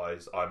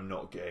 otherwise I'm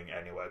not getting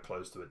anywhere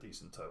close to a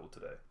decent total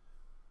today?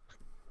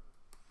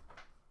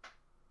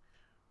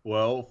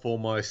 Well, for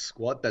my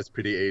squat, that's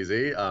pretty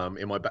easy.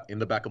 In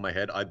the back of my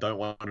head, I don't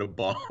want to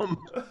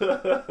bomb,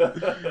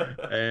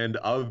 and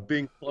I've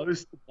been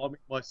close to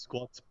bombing my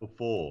squats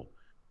before.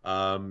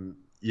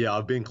 Yeah,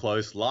 I've been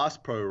close.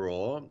 Last Pro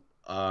Raw,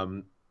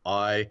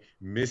 I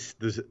missed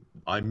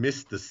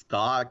the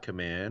start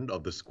command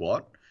of the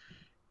squat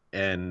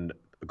and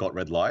got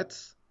red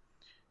lights.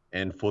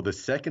 And for the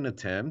second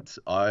attempt,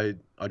 I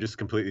just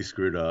completely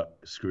screwed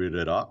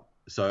it up.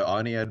 So I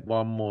only had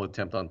one more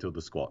attempt until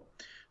the squat.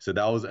 So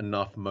that was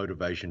enough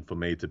motivation for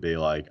me to be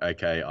like,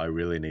 okay, I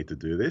really need to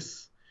do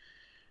this.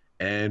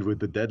 And with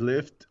the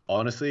deadlift,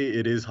 honestly,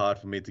 it is hard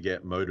for me to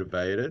get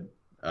motivated,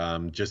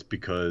 just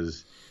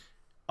because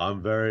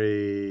I'm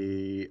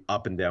very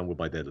up and down with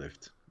my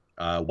deadlift.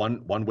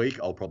 One week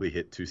I'll probably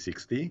hit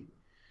 260,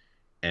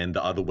 and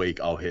the other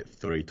week I'll hit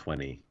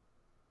 320.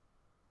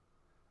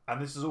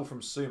 And this is all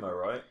from sumo,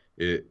 right?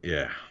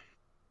 Yeah,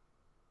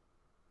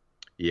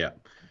 yeah.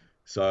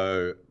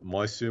 So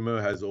my sumo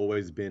has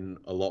always been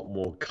a lot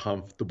more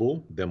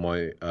comfortable than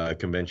my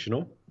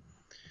conventional.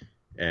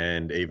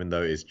 And even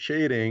though it's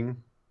cheating,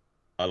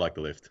 I like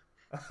the lift.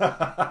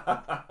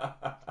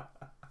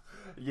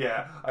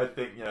 Yeah, I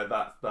think you know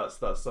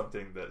that's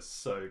something that's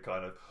so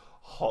kind of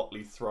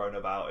hotly thrown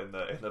about in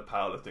the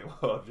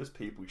powerlifting world. Just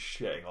people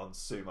shitting on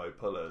sumo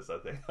pullers. I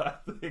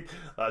think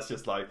that's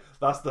just like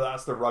that's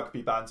the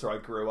rugby banter I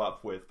grew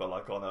up with, but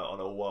like on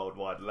a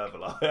worldwide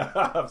level.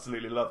 I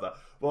absolutely love that.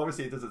 Well,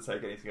 obviously it doesn't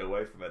take anything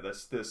away from it.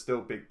 There's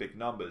still big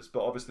numbers,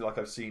 but obviously like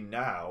I've seen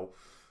now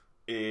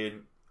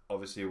in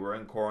obviously we're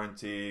in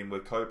quarantine, we're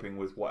coping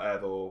with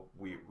whatever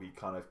we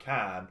kind of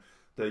can.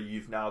 That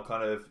you've now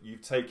kind of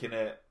you've taken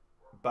it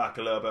back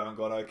a little bit and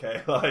gone,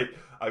 okay, like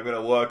I'm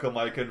gonna work on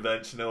my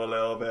conventional a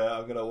little bit,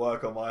 I'm gonna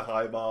work on my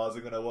high bars,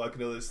 I'm gonna work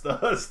on all this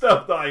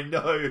stuff that I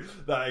know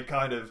that I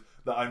kind of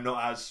that I'm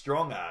not as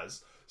strong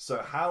as. So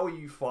how are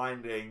you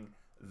finding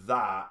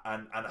that,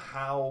 and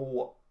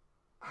how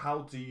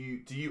do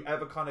you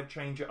ever kind of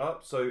change it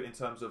up? So in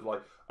terms of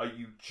like, are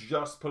you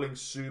just pulling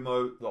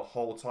sumo the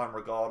whole time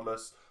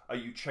regardless? Are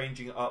you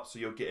changing it up so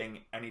you're getting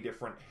any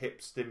different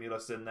hip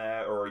stimulus in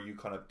there, or are you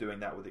kind of doing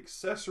that with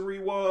accessory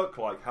work?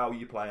 Like, how are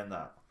you playing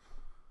that?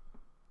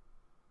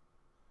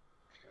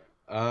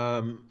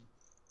 Um,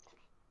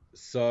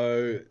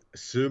 so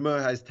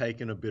sumo has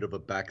taken a bit of a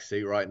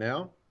backseat right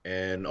now,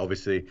 and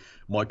obviously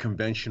my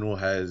conventional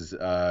has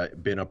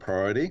been a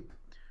priority,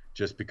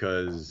 just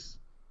because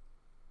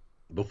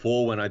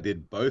before when I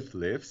did both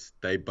lifts,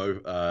 they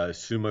both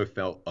sumo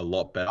felt a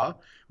lot better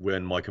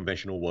when my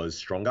conventional was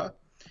stronger.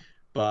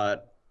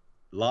 But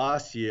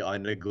last year I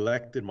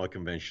neglected my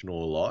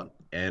conventional a lot,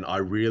 and I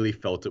really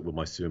felt it with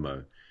my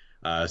sumo.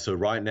 So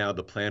right now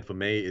the plan for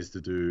me is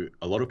to do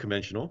a lot of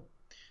conventional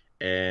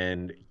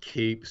and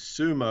keep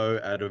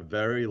sumo at a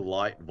very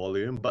light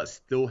volume, but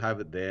still have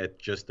it there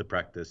just to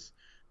practice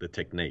the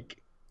technique.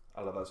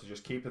 I love that. So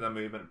just keeping the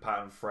movement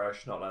pattern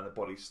fresh, not letting the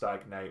body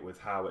stagnate with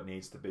how it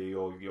needs to be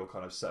or your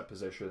kind of set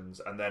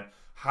positions. And then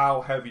how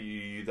heavy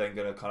are you then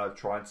going to kind of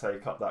try and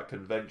take up that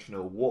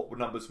conventional? What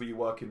numbers were you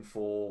working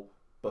for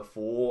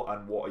before,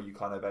 and what are you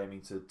kind of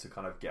aiming to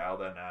kind of get out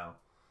there now?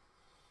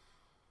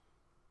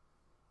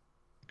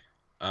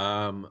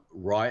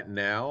 Right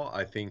now,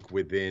 I think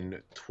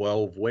within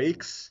 12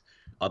 weeks,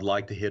 I'd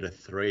like to hit a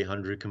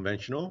 300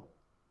 conventional.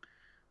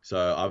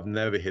 So I've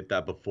never hit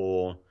that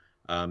before.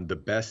 The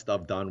best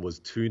I've done was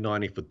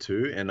 290 for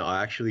two, and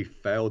I actually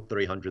failed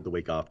 300 the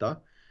week after.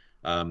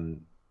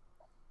 Um,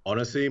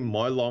 Honestly,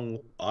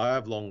 I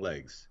have long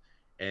legs,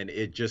 and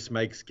it just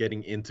makes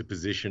getting into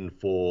position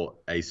for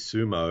a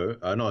sumo,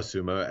 not a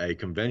sumo, a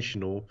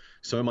conventional,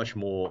 so much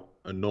more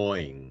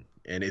annoying,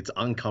 and it's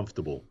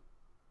uncomfortable.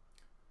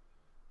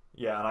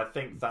 Yeah, and I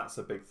think that's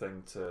a big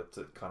thing to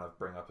kind of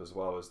bring up as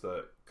well, is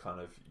that kind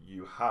of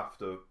you have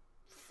to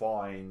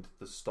find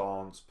the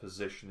stance,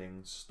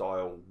 positioning,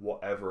 style,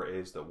 whatever it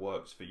is that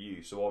works for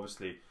you. So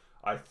obviously,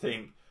 I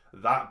think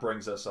that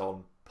brings us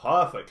on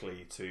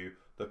perfectly to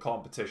the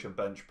competition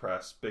bench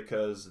press,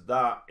 because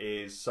that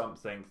is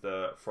something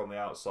that from the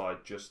outside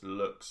just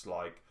looks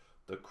like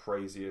the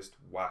craziest,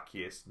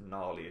 wackiest,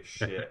 gnarliest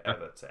shit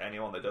ever to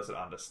anyone that doesn't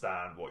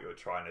understand what you're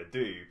trying to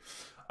do.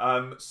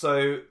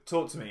 So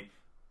talk to me.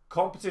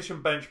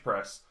 Competition bench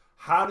press.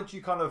 How did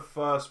you kind of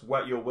first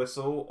wet your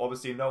whistle?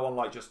 Obviously, no one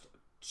like just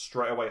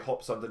straight away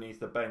hops underneath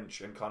the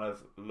bench and kind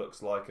of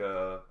looks like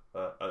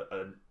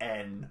an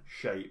N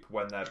shape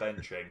when they're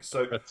benching.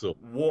 So Pretzel.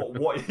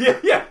 what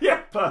yeah,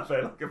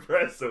 perfect, like a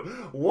pretzel.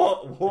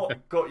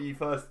 What got you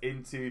first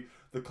into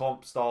the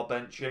comp style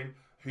benching?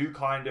 Who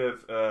kind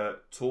of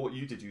taught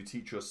you? Did you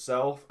teach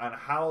yourself? And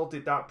how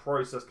did that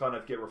process kind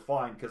of get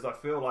refined? Because I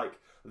feel like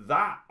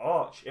that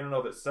arch in and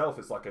of itself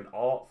is like an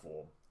art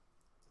form.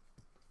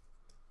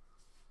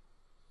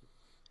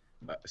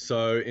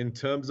 So in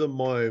terms of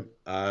my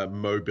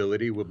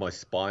mobility with my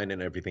spine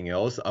and everything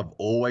else, I've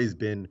always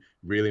been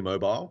really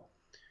mobile.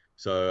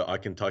 So I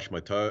can touch my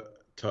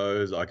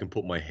toes. I can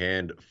put my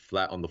hand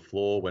flat on the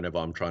floor whenever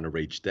I'm trying to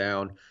reach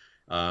down.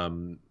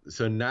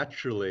 So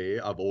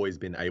naturally, I've always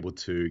been able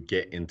to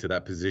get into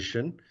that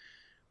position.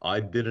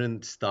 I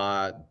didn't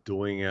start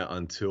doing it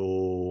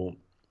until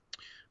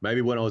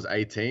maybe when I was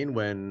 18,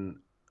 when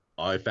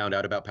I found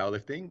out about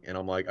powerlifting, and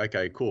I'm like,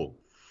 okay, cool.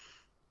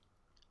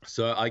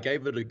 So I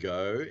gave it a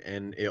go,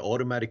 and it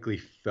automatically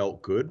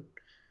felt good.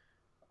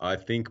 I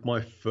think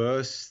my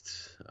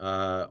first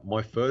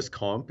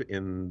comp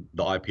in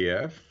the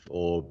IPF,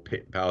 or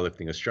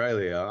Powerlifting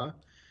Australia,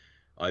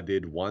 I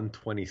did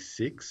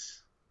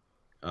 126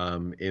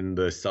 in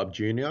the sub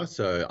junior,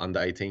 so under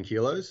 18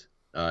 kilos,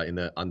 in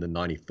the under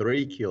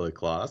 93 kilo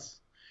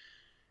class.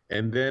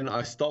 And then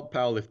I stopped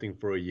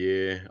powerlifting for a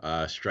year,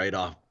 straight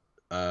up,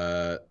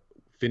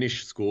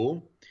 finished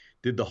school,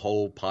 did the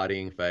whole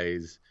partying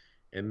phase,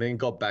 and then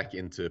got back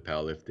into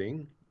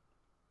powerlifting.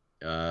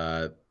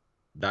 Uh,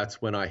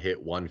 that's when I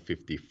hit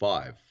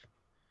 155.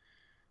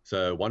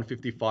 So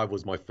 155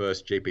 was my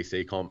first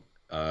GPC comp,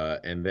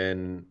 and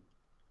then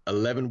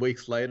 11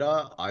 weeks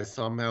later, I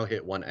somehow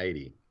hit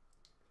 180.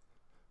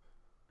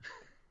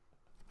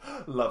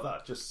 Love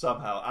that. Just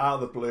somehow out of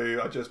the blue,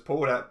 I just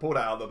pulled out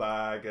of the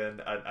bag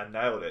and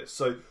nailed it.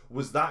 So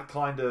was that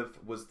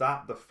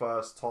the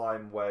first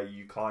time where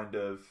you kind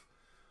of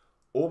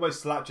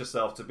almost slapped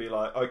yourself to be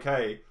like,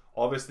 okay,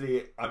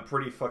 obviously I'm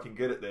pretty fucking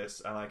good at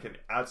this, and I can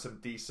add some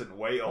decent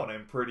weight on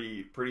in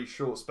pretty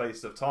short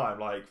space of time.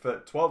 Like, for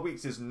 12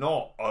 weeks is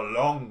not a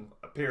long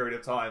period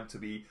of time to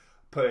be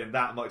putting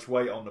that much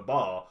weight on the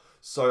bar.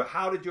 So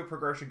how did your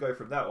progression go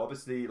from that?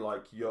 Obviously,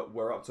 like,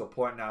 we're up to a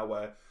point now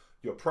where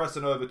you're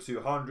pressing over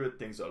 200,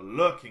 things are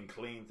looking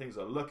clean, things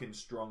are looking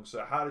strong.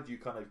 So how did you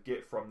kind of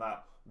get from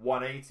that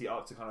 180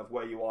 up to kind of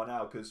where you are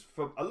now? Because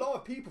for a lot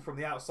of people from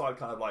the outside,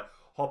 kind of like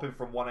hopping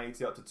from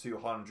 180 up to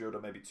 200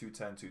 or maybe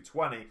 210,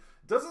 220,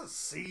 doesn't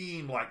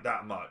seem like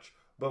that much.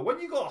 But when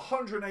you got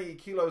 180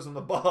 kilos on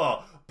the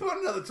bar, put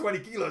another 20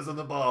 kilos on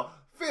the bar,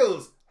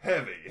 feels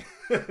heavy.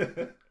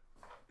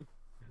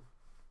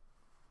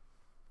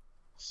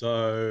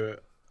 So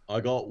I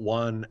got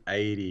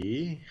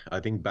 180, I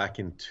think back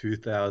in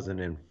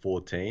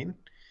 2014.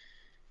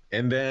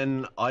 And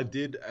then I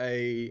did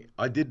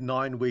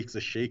 9 weeks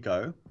of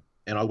Shiko,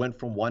 and I went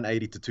from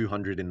 180 to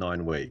 200 in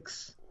 9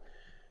 weeks.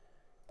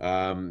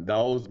 That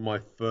was my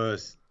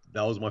first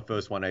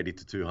 180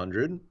 to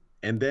 200.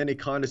 And then it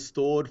kind of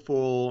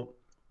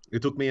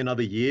it took me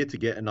another year to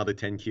get another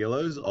 10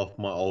 kilos off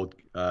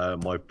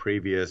my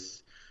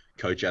previous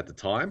coach at the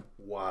time.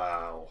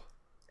 Wow.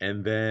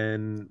 And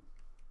then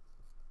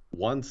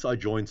once I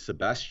joined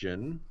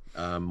Sebastian,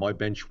 my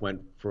bench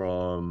went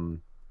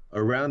from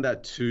around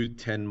that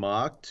 210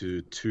 mark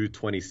to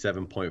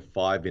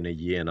 227.5 in a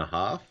year and a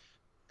half.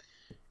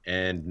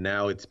 And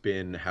now it's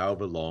been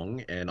however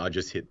long, and I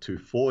just hit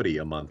 240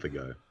 a month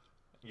ago.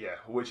 Yeah,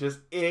 which is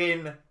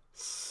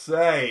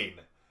insane.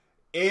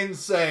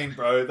 Insane,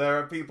 bro. There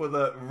are people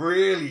that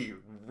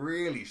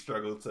really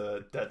struggle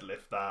to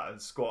deadlift that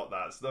and squat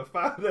that. So the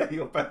fact that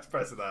you're bench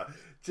pressing that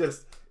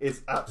just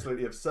is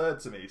absolutely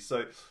absurd to me.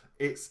 So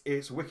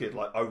it's wicked.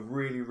 Like, I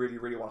really, really,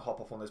 really want to hop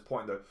off on this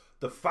point though.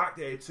 The fact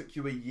that it took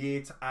you a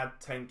year to add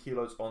 10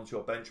 kilos onto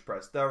your bench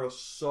press, there are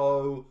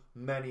so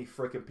many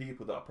freaking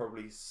people that are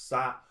probably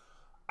sat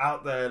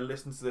out there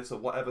listening to this at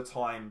whatever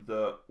time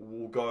that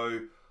will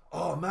go,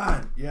 oh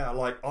man, yeah,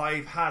 like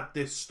I've had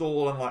this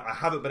stall and like I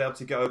haven't been able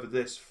to get over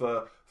this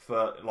for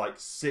like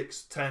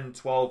 6, 10,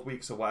 12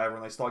 weeks or whatever,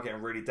 and they start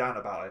getting really down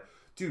about it.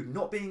 Dude,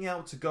 not being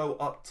able to go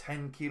up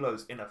 10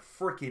 kilos in a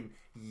freaking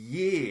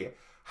year.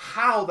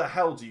 How the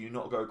hell do you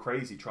not go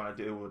crazy trying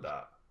to deal with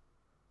that?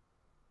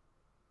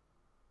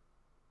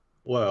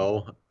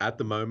 Well, at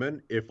the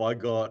moment, if I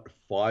got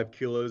 5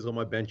 kilos on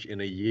my bench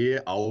in a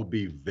year, I will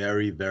be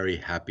very, very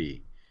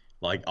happy.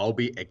 Like, I'll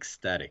be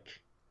ecstatic.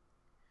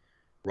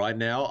 Right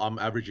now, I'm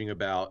averaging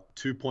about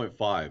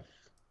 2.5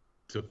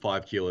 to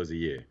 5 kilos a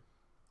year.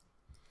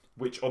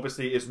 Which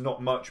obviously is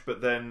not much,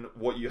 but then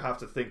what you have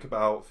to think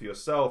about for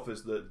yourself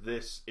is that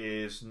this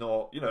is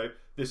not,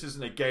 this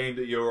isn't a game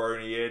that you're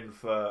only in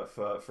for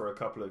a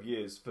couple of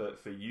years.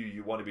 For you,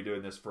 you want to be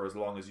doing this for as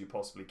long as you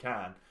possibly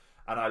can.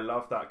 And I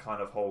love that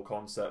kind of whole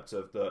concept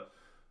of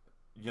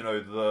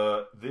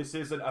this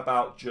isn't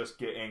about just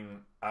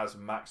getting as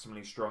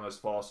maximally strong as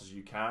fast as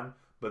you can,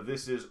 but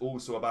this is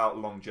also about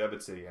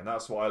longevity. And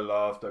that's what I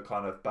love that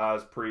kind of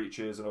Baz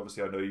preaches. And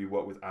obviously I know you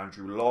work with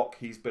Andrew Locke.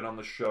 He's been on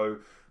the show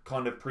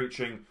kind of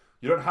preaching,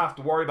 you don't have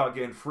to worry about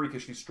getting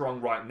freakishly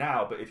strong right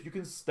now, but if you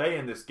can stay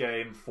in this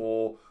game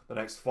for the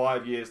next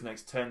 5 years,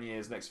 next 10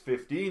 years, next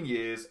 15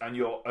 years, and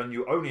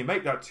you only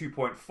make that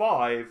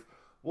 2.5,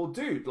 well,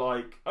 dude,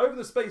 like, over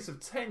the space of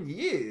 10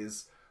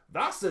 years,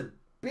 that's a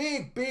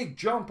big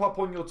jump up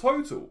on your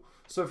total.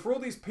 So for all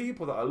these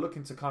people that are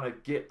looking to kind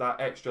of get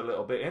that extra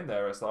little bit in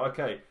there, it's like,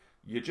 okay,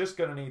 you're just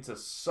going to need to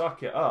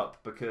suck it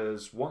up,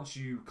 because once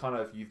you've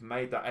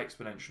made that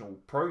exponential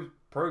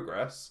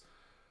progress,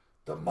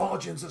 the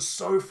margins are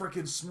so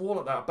freaking small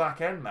at that back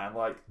end, man.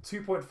 Like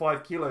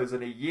 2.5 kilos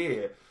in a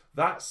year,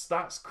 that's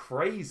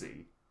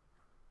crazy.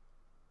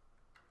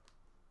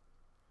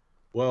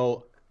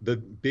 Well, the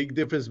big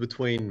difference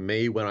between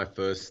me when I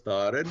first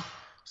started,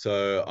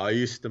 so I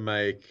used to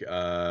make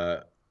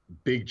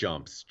big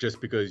jumps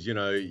just because,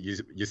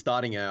 you're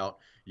starting out,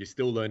 you're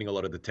still learning a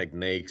lot of the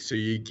techniques, so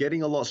you're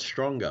getting a lot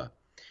stronger.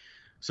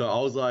 So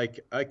I was like,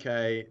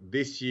 okay,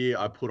 this year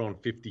I put on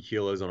 50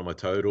 kilos on my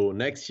total.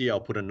 Next year I'll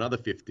put another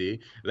 50.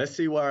 Let's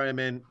see where I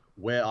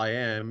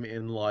am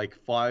in like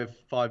five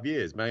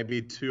years,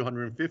 maybe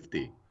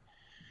 250.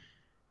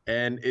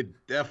 And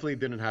it definitely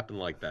didn't happen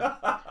like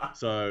that.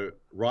 So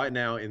right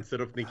now,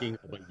 instead of thinking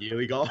of a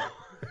yearly goal,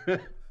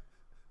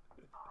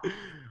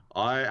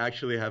 I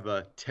actually have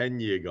a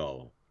 10-year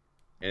goal.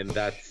 And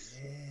that's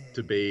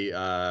to be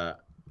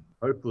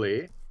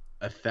hopefully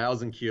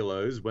 1,000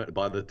 kilos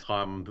by the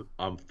time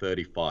I'm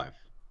 35.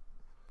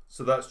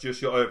 So that's just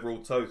your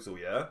overall total,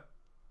 yeah?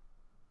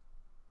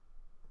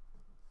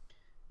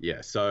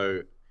 Yeah.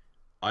 So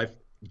I've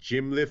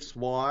gym lifts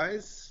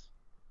wise,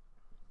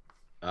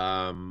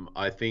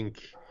 I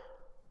think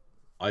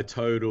I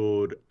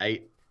totaled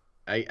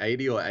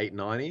 880 or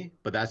 890,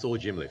 but that's all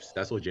gym lifts.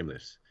 That's all gym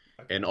lifts.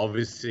 Okay. And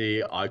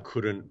obviously I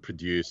couldn't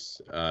produce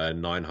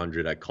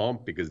 900 at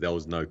comp because there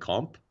was no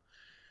comp.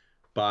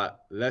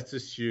 But let's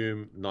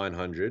assume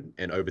 900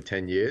 and over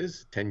 10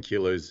 years, 10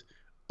 kilos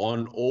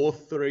on all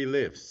three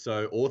lifts.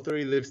 So all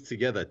three lifts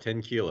together,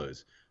 10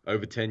 kilos.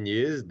 Over 10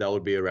 years, that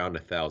would be around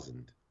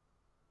 1,000.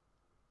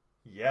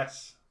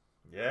 Yes.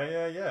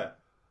 Yeah.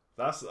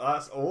 That's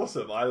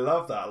awesome. I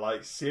love that.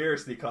 Like,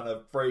 seriously kind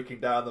of breaking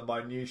down the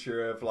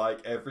minutiae of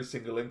like every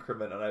single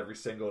increment on every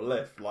single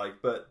lift.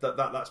 Like, but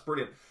that's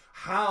brilliant.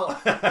 How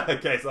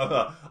okay, so I'm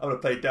gonna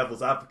play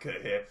devil's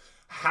advocate here.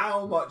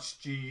 How much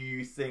do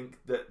you think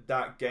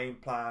that game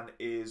plan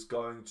is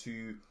going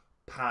to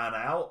pan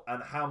out,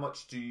 and how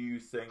much do you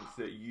think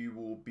that you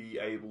will be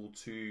able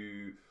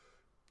to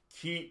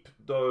keep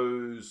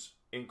those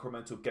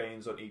incremental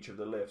gains on each of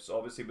the lifts?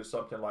 Obviously, with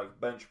something like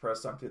bench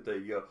press, something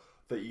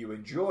that you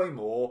enjoy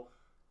more,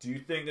 do you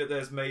think that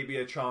there's maybe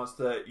a chance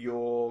that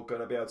you're going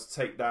to be able to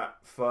take that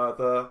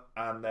further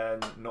and then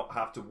not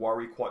have to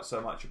worry quite so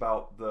much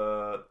about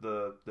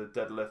the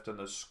deadlift and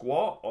the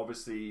squat?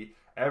 Obviously,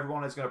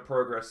 everyone is going to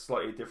progress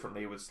slightly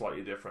differently with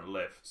slightly different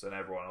lifts, and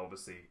everyone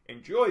obviously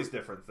enjoys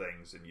different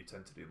things, and you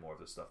tend to do more of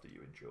the stuff that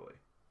you enjoy.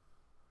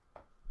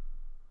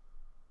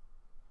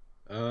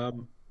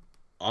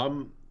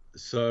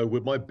 So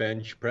with my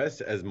bench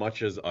press, as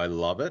much as I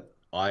love it,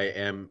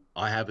 I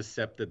have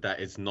accepted that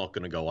it's not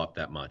going to go up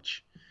that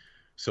much.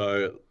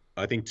 So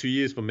I think 2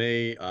 years for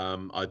me,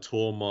 I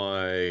tore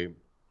my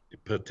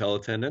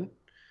patella tendon,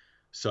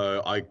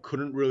 so I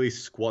couldn't really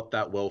squat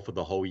that well for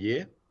the whole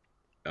year.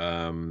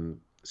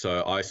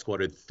 So I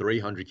squatted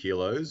 300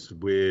 kilos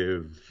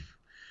with,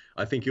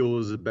 I think it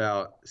was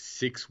about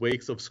 6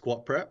 weeks of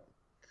squat prep.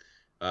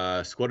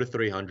 Squatted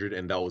 300,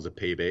 and that was a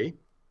PB.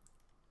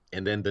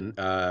 And then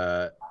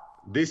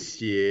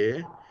this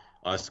year,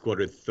 I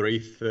squatted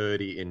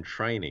 330 in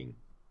training.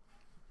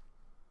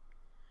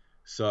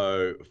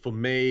 So for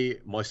me,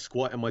 my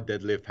squat and my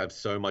deadlift have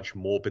so much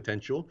more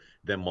potential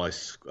than my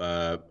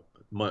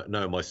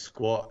my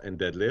squat and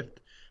deadlift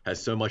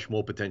has so much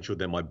more potential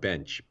than my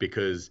bench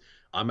because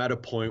I'm at a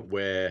point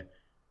where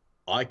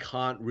I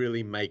can't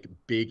really make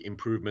big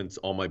improvements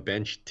on my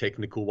bench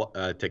technique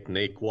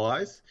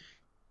wise,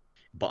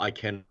 but I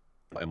can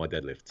in my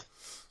deadlift.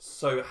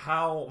 So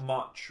how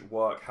much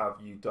work have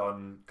you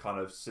done kind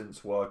of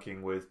since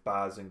working with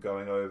Baz and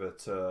going over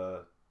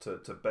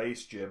to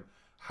base gym?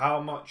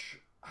 How much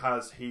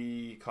has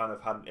he kind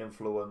of had an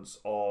influence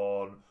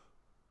on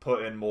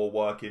putting more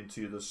work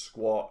into the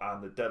squat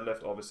and the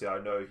deadlift? Obviously, I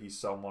know he's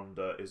someone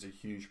that is a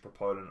huge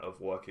proponent of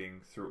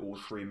working through all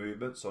three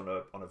movements on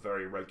a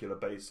very regular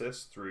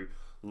basis through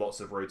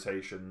lots of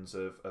rotations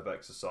of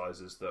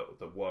exercises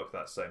that work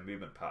that same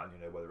movement pattern,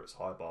 you know, whether it's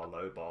high bar,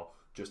 low bar,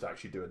 just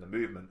actually doing the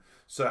movement.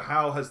 So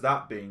how has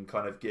that been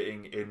kind of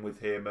getting in with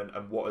him,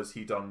 and what has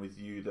he done with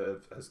you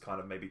that has kind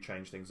of maybe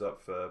changed things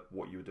up for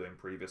what you were doing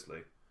previously?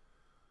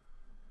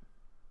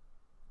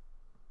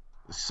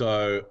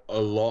 So a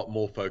lot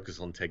more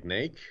focus on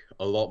technique,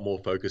 a lot more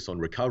focus on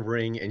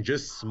recovering and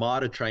just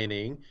smarter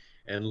training.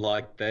 And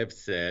like they've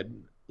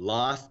said,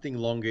 lasting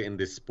longer in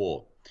this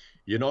sport.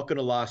 You're not going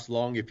to last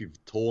long if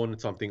you've torn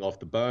something off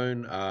the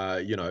bone.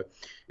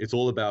 It's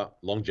all about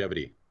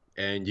longevity.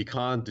 And you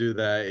can't do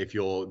that if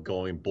you're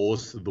going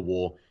balls to the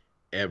wall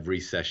every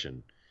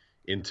session.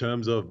 In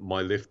terms of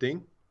my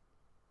lifting,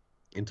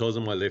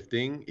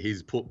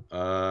 he's put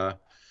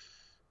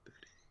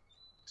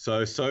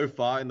so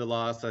far in the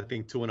last, I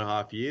think,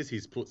 2.5 years,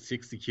 he's put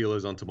 60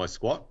 kilos onto my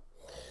squat.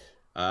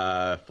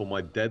 For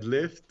my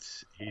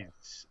deadlift,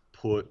 he's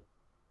put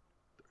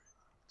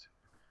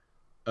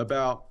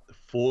about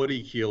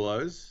 40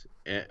 kilos.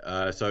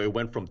 So it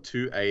went from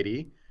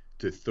 280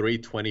 to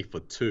 320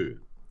 for two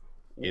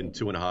in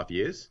 2.5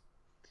 years.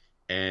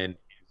 And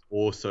he's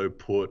also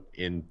put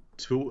in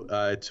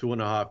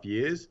 2.5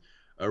 years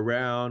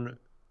around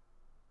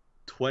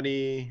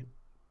 30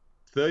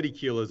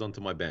 kilos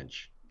onto my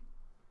bench.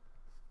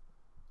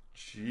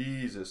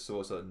 Jesus, so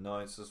what's that?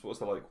 Nice. What's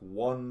that, like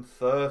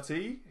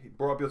 130? He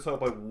brought up your total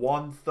by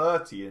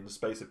 130 in the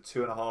space of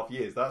 2.5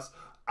 years. That's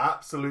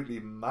absolutely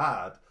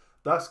mad.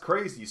 That's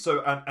crazy.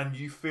 So, and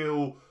you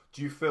feel,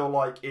 do you feel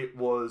like it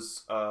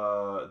was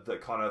that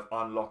kind of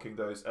unlocking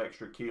those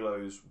extra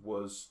kilos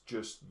was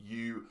just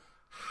you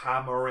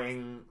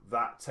hammering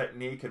that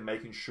technique and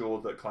making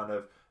sure that kind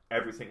of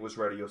everything was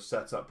ready, your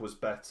setup was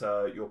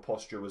better, your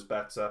posture was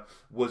better?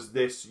 Was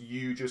this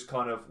you just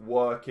kind of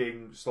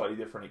working slightly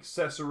different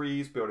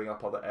accessories, building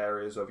up other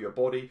areas of your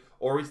body?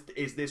 Or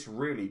is this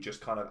really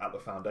just kind of at the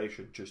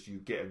foundation, just you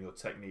getting your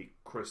technique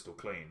crystal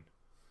clean?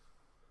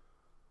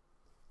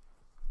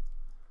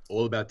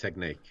 All about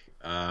technique.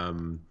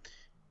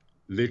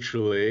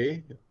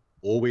 Literally,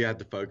 all we had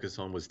to focus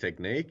on was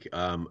technique.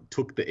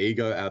 Took the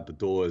ego out the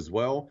door as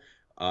well.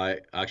 I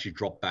actually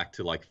dropped back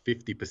to like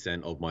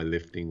 50% of my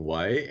lifting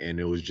weight, and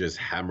it was just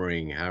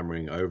hammering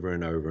over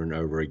and over and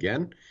over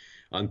again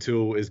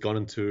until it's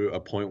gotten to a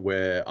point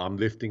where I'm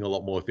lifting a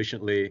lot more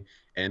efficiently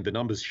and the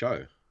numbers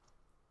show.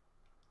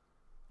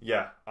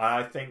 Yeah,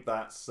 I think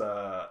that's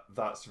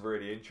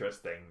really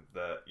interesting.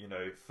 That, you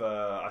know, for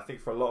I think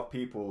for a lot of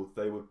people,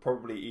 they would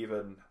probably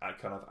even at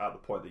kind of at the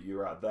point that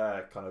you're at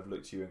there, kind of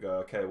look to you and go,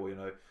 okay, well, you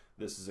know,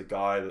 this is a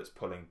guy that's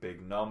pulling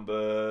big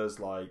numbers.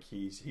 Like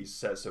he's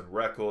set some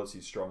records.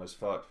 He's strong as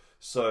fuck.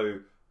 So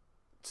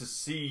to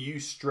see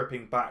you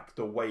stripping back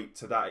the weight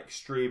to that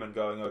extreme and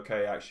going,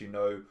 okay, actually,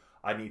 no,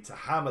 I need to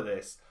hammer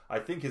this, I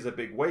think is a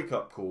big wake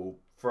up call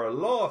for a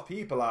lot of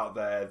people out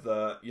there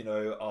that, you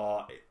know,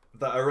 are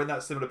in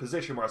that similar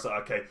position where I say,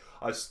 okay,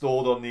 I've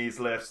stalled on these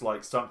lifts,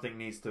 like something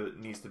needs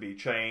to be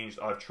changed.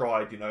 I've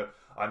tried, you know,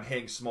 I'm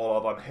hitting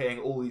small I'm hitting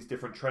all these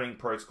different training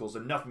protocols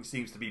and nothing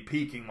seems to be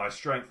peaking my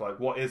strength. Like,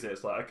 what is it?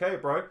 It's like, okay,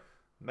 bro,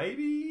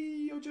 maybe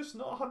you're just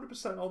not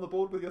 100% on the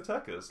board with your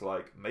techers.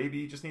 Like, maybe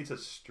you just need to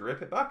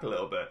strip it back a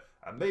little bit,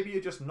 and maybe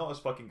you're just not as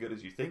fucking good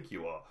as you think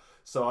you are.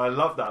 So I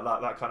love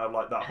that kind of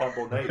like that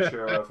humble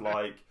nature of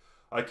like,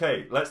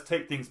 okay, let's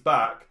take things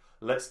back.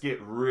 Let's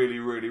get really,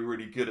 really,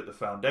 really good at the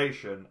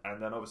foundation. And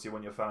then obviously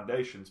when your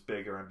foundation's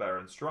bigger and better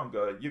and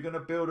stronger, you're going to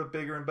build a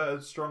bigger and better,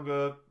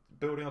 stronger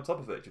building on top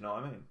of it. Do you know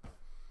what I mean?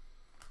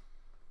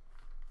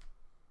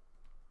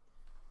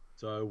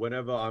 So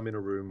whenever I'm in a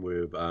room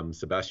with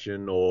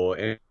Sebastian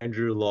or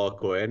Andrew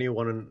Locke or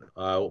anyone,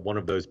 one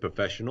of those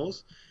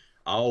professionals,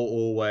 I'll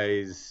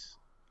always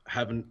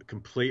have a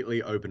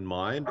completely open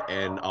mind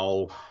and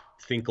I'll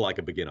think like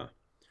a beginner.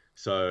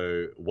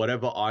 So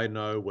whatever I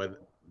know,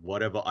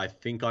 whatever I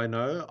think I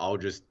know, I'll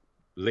just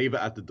leave it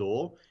at the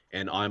door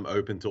and I'm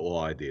open to all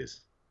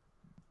ideas.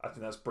 I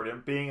think that's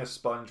brilliant. Being a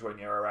sponge when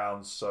you're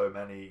around so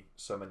many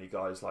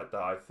guys like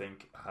that, I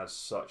think has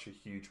such a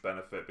huge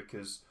benefit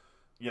because,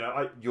 you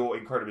know, you're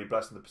incredibly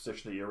blessed in the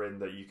position that you're in,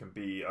 that you can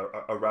be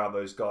around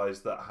those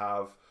guys that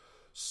have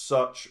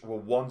such, well,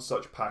 one,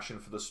 such passion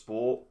for the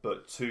sport,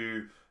 but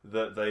two,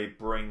 that they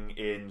bring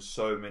in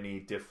so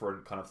many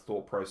different kind of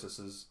thought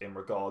processes in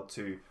regard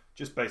to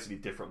just basically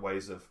different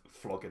ways of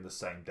flogging the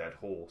same dead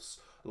horse.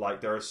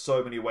 Like, there are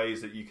so many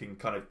ways that you can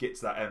kind of get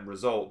to that end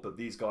result, but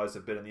these guys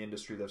have been in the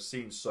industry, they've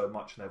seen so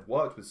much and they've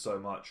worked with so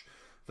much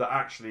that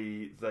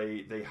actually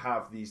they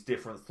have these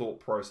different thought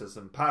process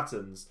and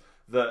patterns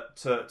that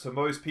to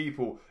most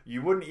people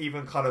you wouldn't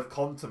even kind of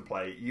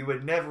contemplate. You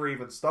would never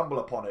even stumble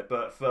upon it,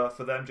 but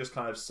for them just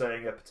kind of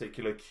saying a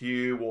particular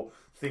cue or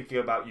thinking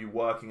about you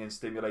working and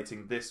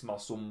stimulating this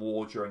muscle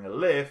more during a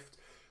lift,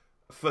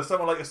 for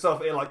someone like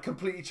yourself, it like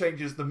completely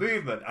changes the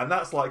movement, and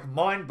that's like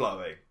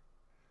mind-blowing.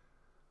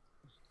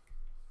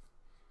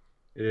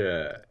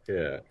 Yeah,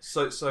 yeah.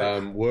 So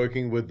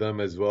Working with them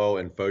as well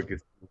and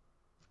focus.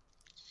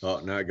 Oh,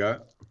 no,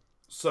 go.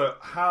 So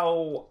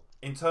how,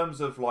 in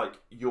terms of like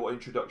your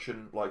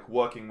introduction, like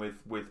working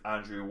with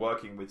Andrew,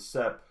 working with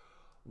Seb,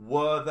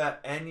 were there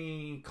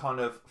any kind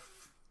of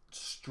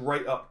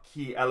straight up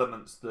key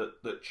elements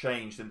that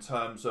changed in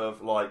terms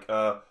of like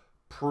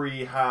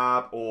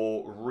prehab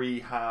or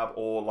rehab,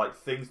 or like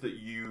things that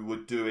you were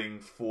doing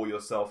for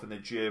yourself in the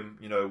gym,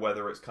 you know,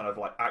 whether it's kind of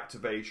like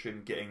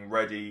activation, getting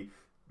ready?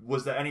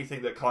 Was there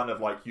anything that kind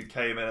of like you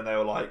came in and they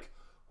were like,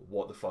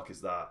 what the fuck is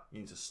that?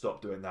 You need to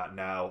stop doing that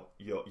now.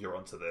 You're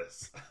onto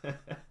this.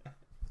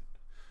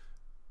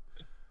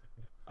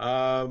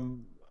 I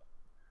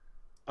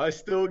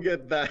still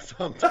get that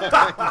sometimes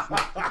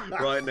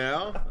right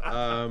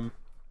now.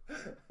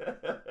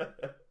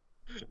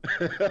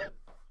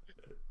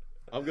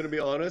 I'm gonna be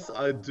honest,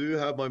 I do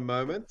have my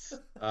moments,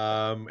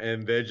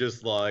 and they're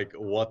just like,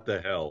 what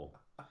the hell?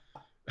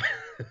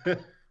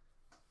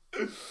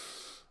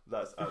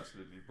 That's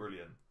absolutely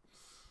brilliant.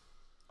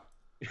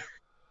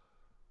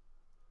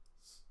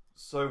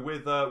 So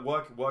with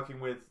working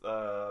with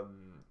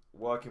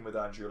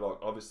Andrew Locke,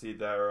 obviously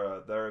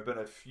there have been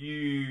a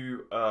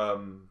few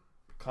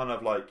kind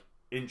of like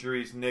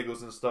injuries,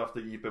 niggles, and stuff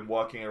that you've been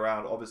working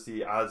around.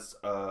 Obviously, as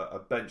a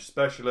bench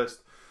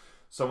specialist,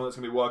 someone that's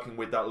going to be working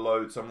with that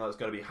load, someone that's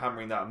going to be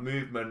hammering that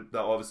movement,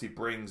 that obviously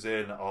brings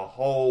in a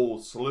whole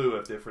slew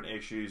of different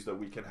issues that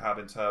we can have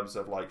in terms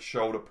of like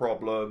shoulder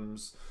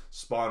problems,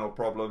 spinal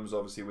problems.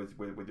 Obviously,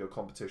 with your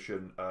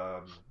competition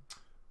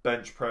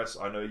bench press,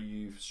 I know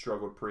you've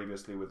struggled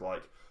previously with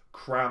like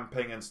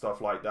cramping and stuff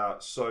like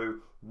that. So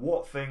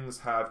what things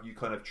have you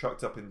kind of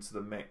chucked up into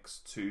the mix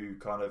to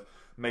kind of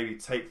maybe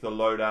take the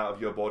load out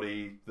of your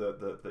body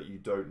that you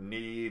don't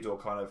need, or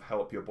kind of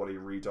help your body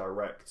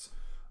redirect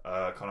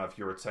kind of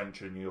your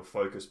attention, your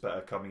focus better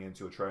coming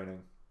into your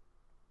training?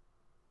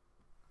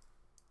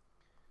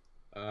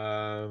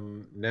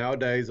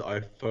 Nowadays I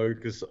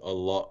focus a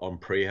lot on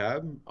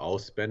prehab. I'll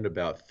spend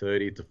about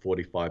 30 to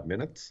 45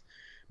 minutes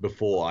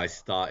before I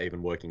start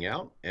even working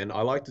out, and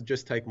I like to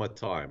just take my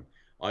time.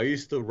 I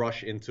used to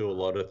rush into a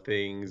lot of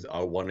things.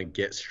 I want to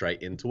get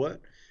straight into it,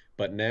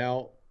 but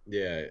now,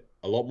 yeah,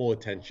 a lot more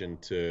attention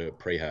to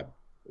prehab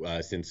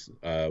since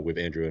with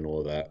Andrew and all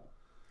of that.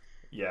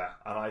 Yeah,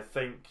 and I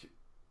think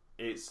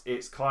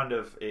it's kind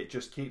of, it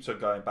just keeps on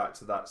going back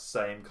to that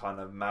same kind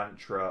of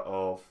mantra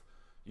of,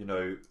 you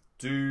know,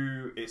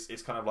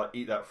 it's kind of like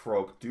eat that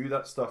frog, do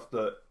that stuff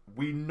that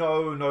we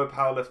know no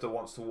powerlifter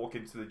wants to walk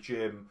into the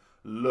gym,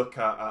 look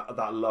at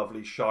that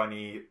lovely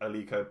shiny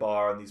Alico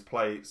bar and these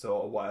plates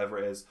or whatever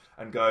it is,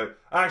 and go,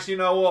 actually, you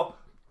know what?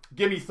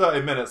 Give me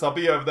 30 minutes. I'll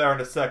be over there in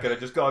a second. I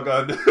just gotta go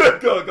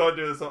and go and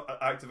do this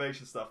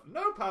activation stuff.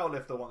 No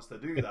powerlifter wants to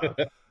do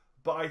that.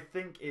 But I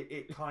think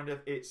it kind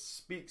of, it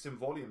speaks in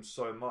volumes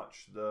so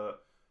much that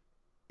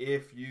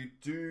if you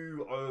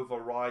do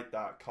override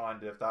that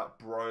kind of, that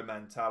bro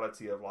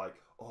mentality of like,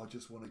 oh, I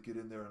just want to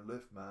get in there and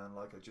lift, man.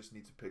 Like, I just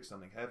need to pick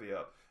something heavy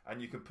up.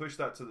 And you can push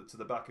that to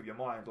the back of your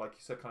mind. Like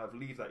you said, kind of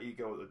leave that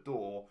ego at the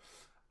door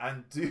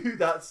and do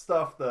that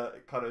stuff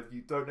that kind of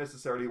you don't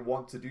necessarily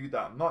want to do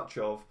that much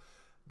of.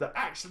 That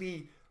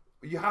actually,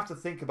 you have to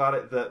think about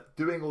it, that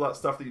doing all that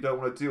stuff that you don't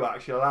want to do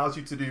actually allows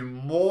you to do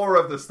more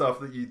of the stuff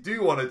that you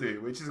do want to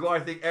do, which is what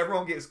I think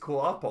everyone gets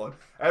caught up on.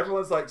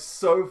 Everyone's like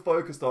so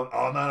focused on,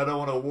 oh man, I don't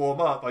want to warm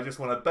up, I just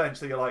want to bench.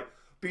 So you're like,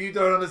 but you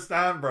don't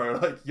understand, bro.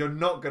 Like, you're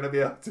not going to be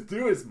able to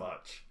do as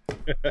much.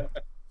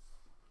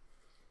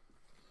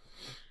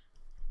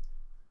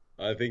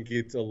 I think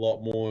it's a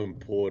lot more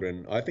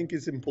important. I think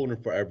it's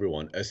important for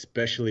everyone,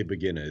 especially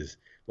beginners.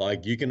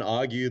 Like, you can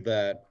argue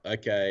that,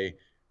 okay,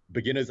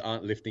 beginners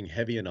aren't lifting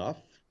heavy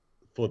enough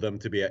for them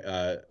to be,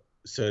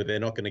 so they're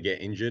not going to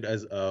get injured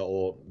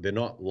or they're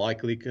not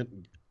likely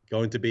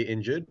going to be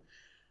injured.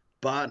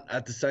 But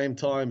at the same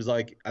time, it's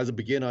like, as a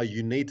beginner,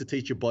 you need to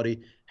teach your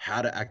body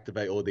how to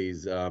activate all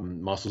these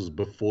muscles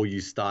before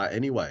you start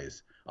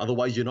anyways.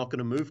 Otherwise, you're not going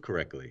to move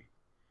correctly.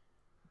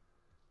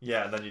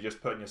 Yeah, and then you're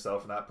just putting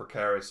yourself in that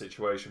precarious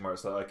situation where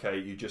it's like, okay,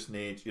 you just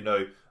need, you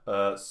know,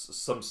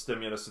 some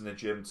stimulus in the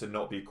gym to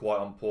not be quite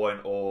on point,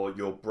 or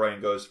your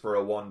brain goes for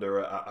a wander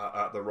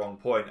at the wrong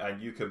point,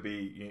 and you can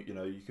be, you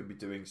know, you can be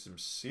doing some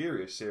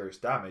serious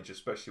damage,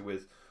 especially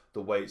with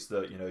the weights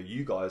that, you know,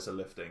 you guys are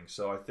lifting.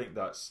 So I think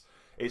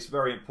it's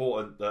very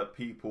important that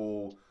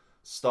people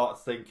start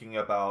thinking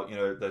about, you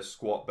know, their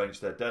squat, bench,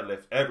 their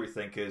deadlift,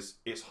 everything is,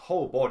 it's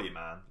whole body,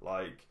 man.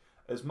 Like,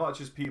 as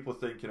much as people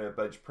think, you know,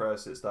 bench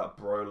press, it's that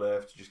bro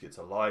lift, you just get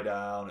to lie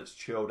down, it's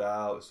chilled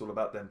out, it's all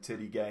about them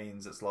titty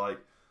gains. It's like,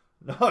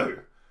 no.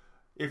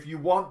 If you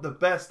want the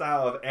best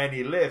out of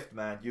any lift,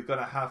 man, you're going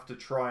to have to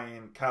try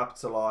and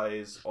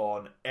capitalize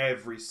on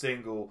every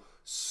single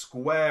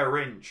square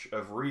inch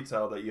of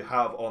retail that you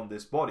have on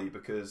this body,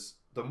 because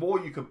the more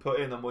you can put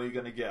in, the more you're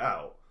going to get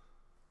out.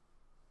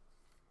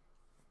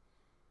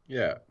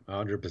 Yeah,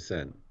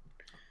 100%.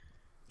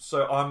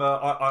 So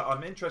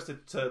I'm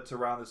interested to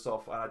round this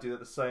off, and I do it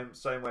the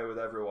same way with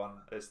everyone.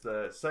 It's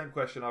the same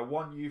question. I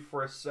want you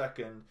for a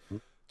second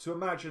to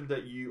imagine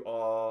that you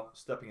are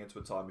stepping into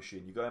a time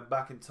machine. You're going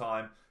back in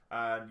time,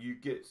 and you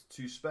get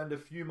to spend a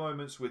few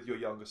moments with your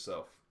younger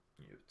self.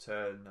 You're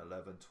 10,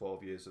 11,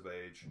 12 years of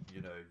age.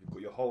 You know, you've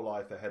got your whole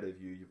life ahead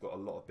of you. You've got a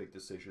lot of big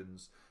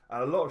decisions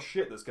and a lot of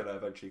shit that's going to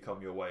eventually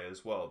come your way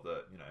as well.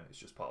 That, you know, it's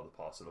just part of the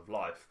parcel of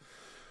life.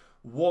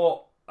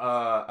 What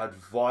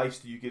advice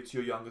do you give to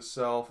your younger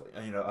self?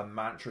 You know, a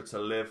mantra to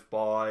live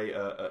by,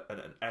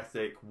 an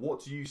ethic.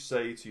 What do you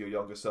say to your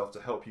younger self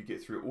to help you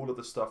get through all of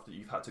the stuff that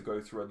you've had to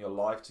go through in your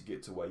life to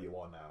get to where you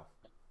are now,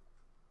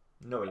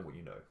 knowing what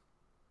you know?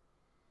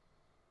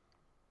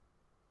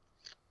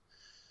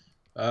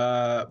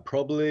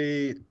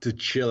 Probably to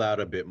chill out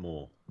a bit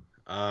more.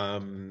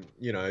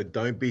 You know,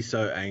 don't be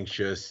so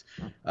anxious.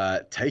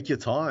 Take your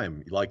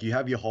time. Like, you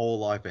have your whole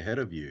life ahead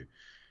of you.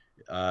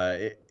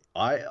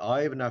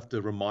 I even have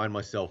to remind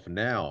myself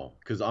now,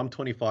 because I'm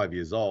 25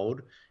 years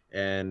old,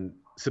 and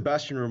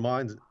Sebastian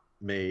reminds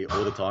me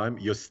all the time,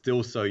 you're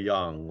still so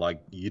young.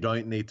 Like, you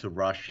don't need to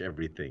rush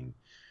everything.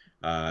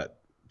 Uh,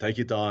 Take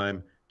your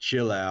time,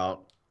 chill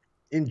out,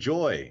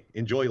 enjoy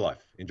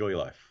life, enjoy your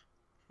life.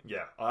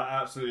 Yeah, I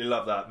absolutely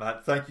love that, man.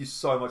 Thank you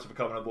so much for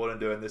coming on board and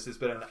doing this. It's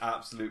been an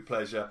absolute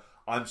pleasure.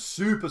 I'm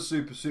super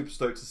stoked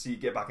to see you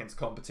get back into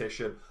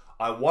competition.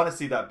 I want to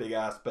see that big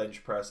ass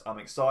bench press. I'm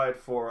excited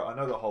for it. I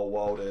know the whole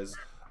world is.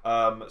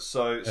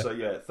 So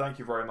yeah, thank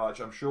you very much.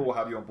 I'm sure we'll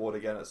have you on board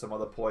again at some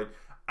other point.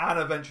 And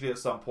eventually, at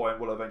some point,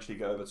 we'll eventually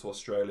go over to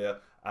Australia,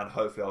 and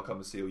hopefully I'll come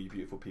and see all you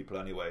beautiful people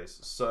anyways.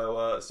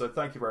 So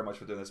thank you very much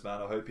for doing this,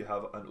 man. I hope you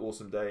have an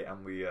awesome day,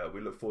 and we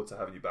look forward to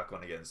having you back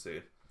on again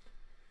soon.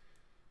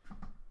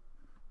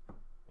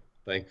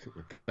 Thank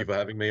you for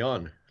having me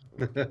on.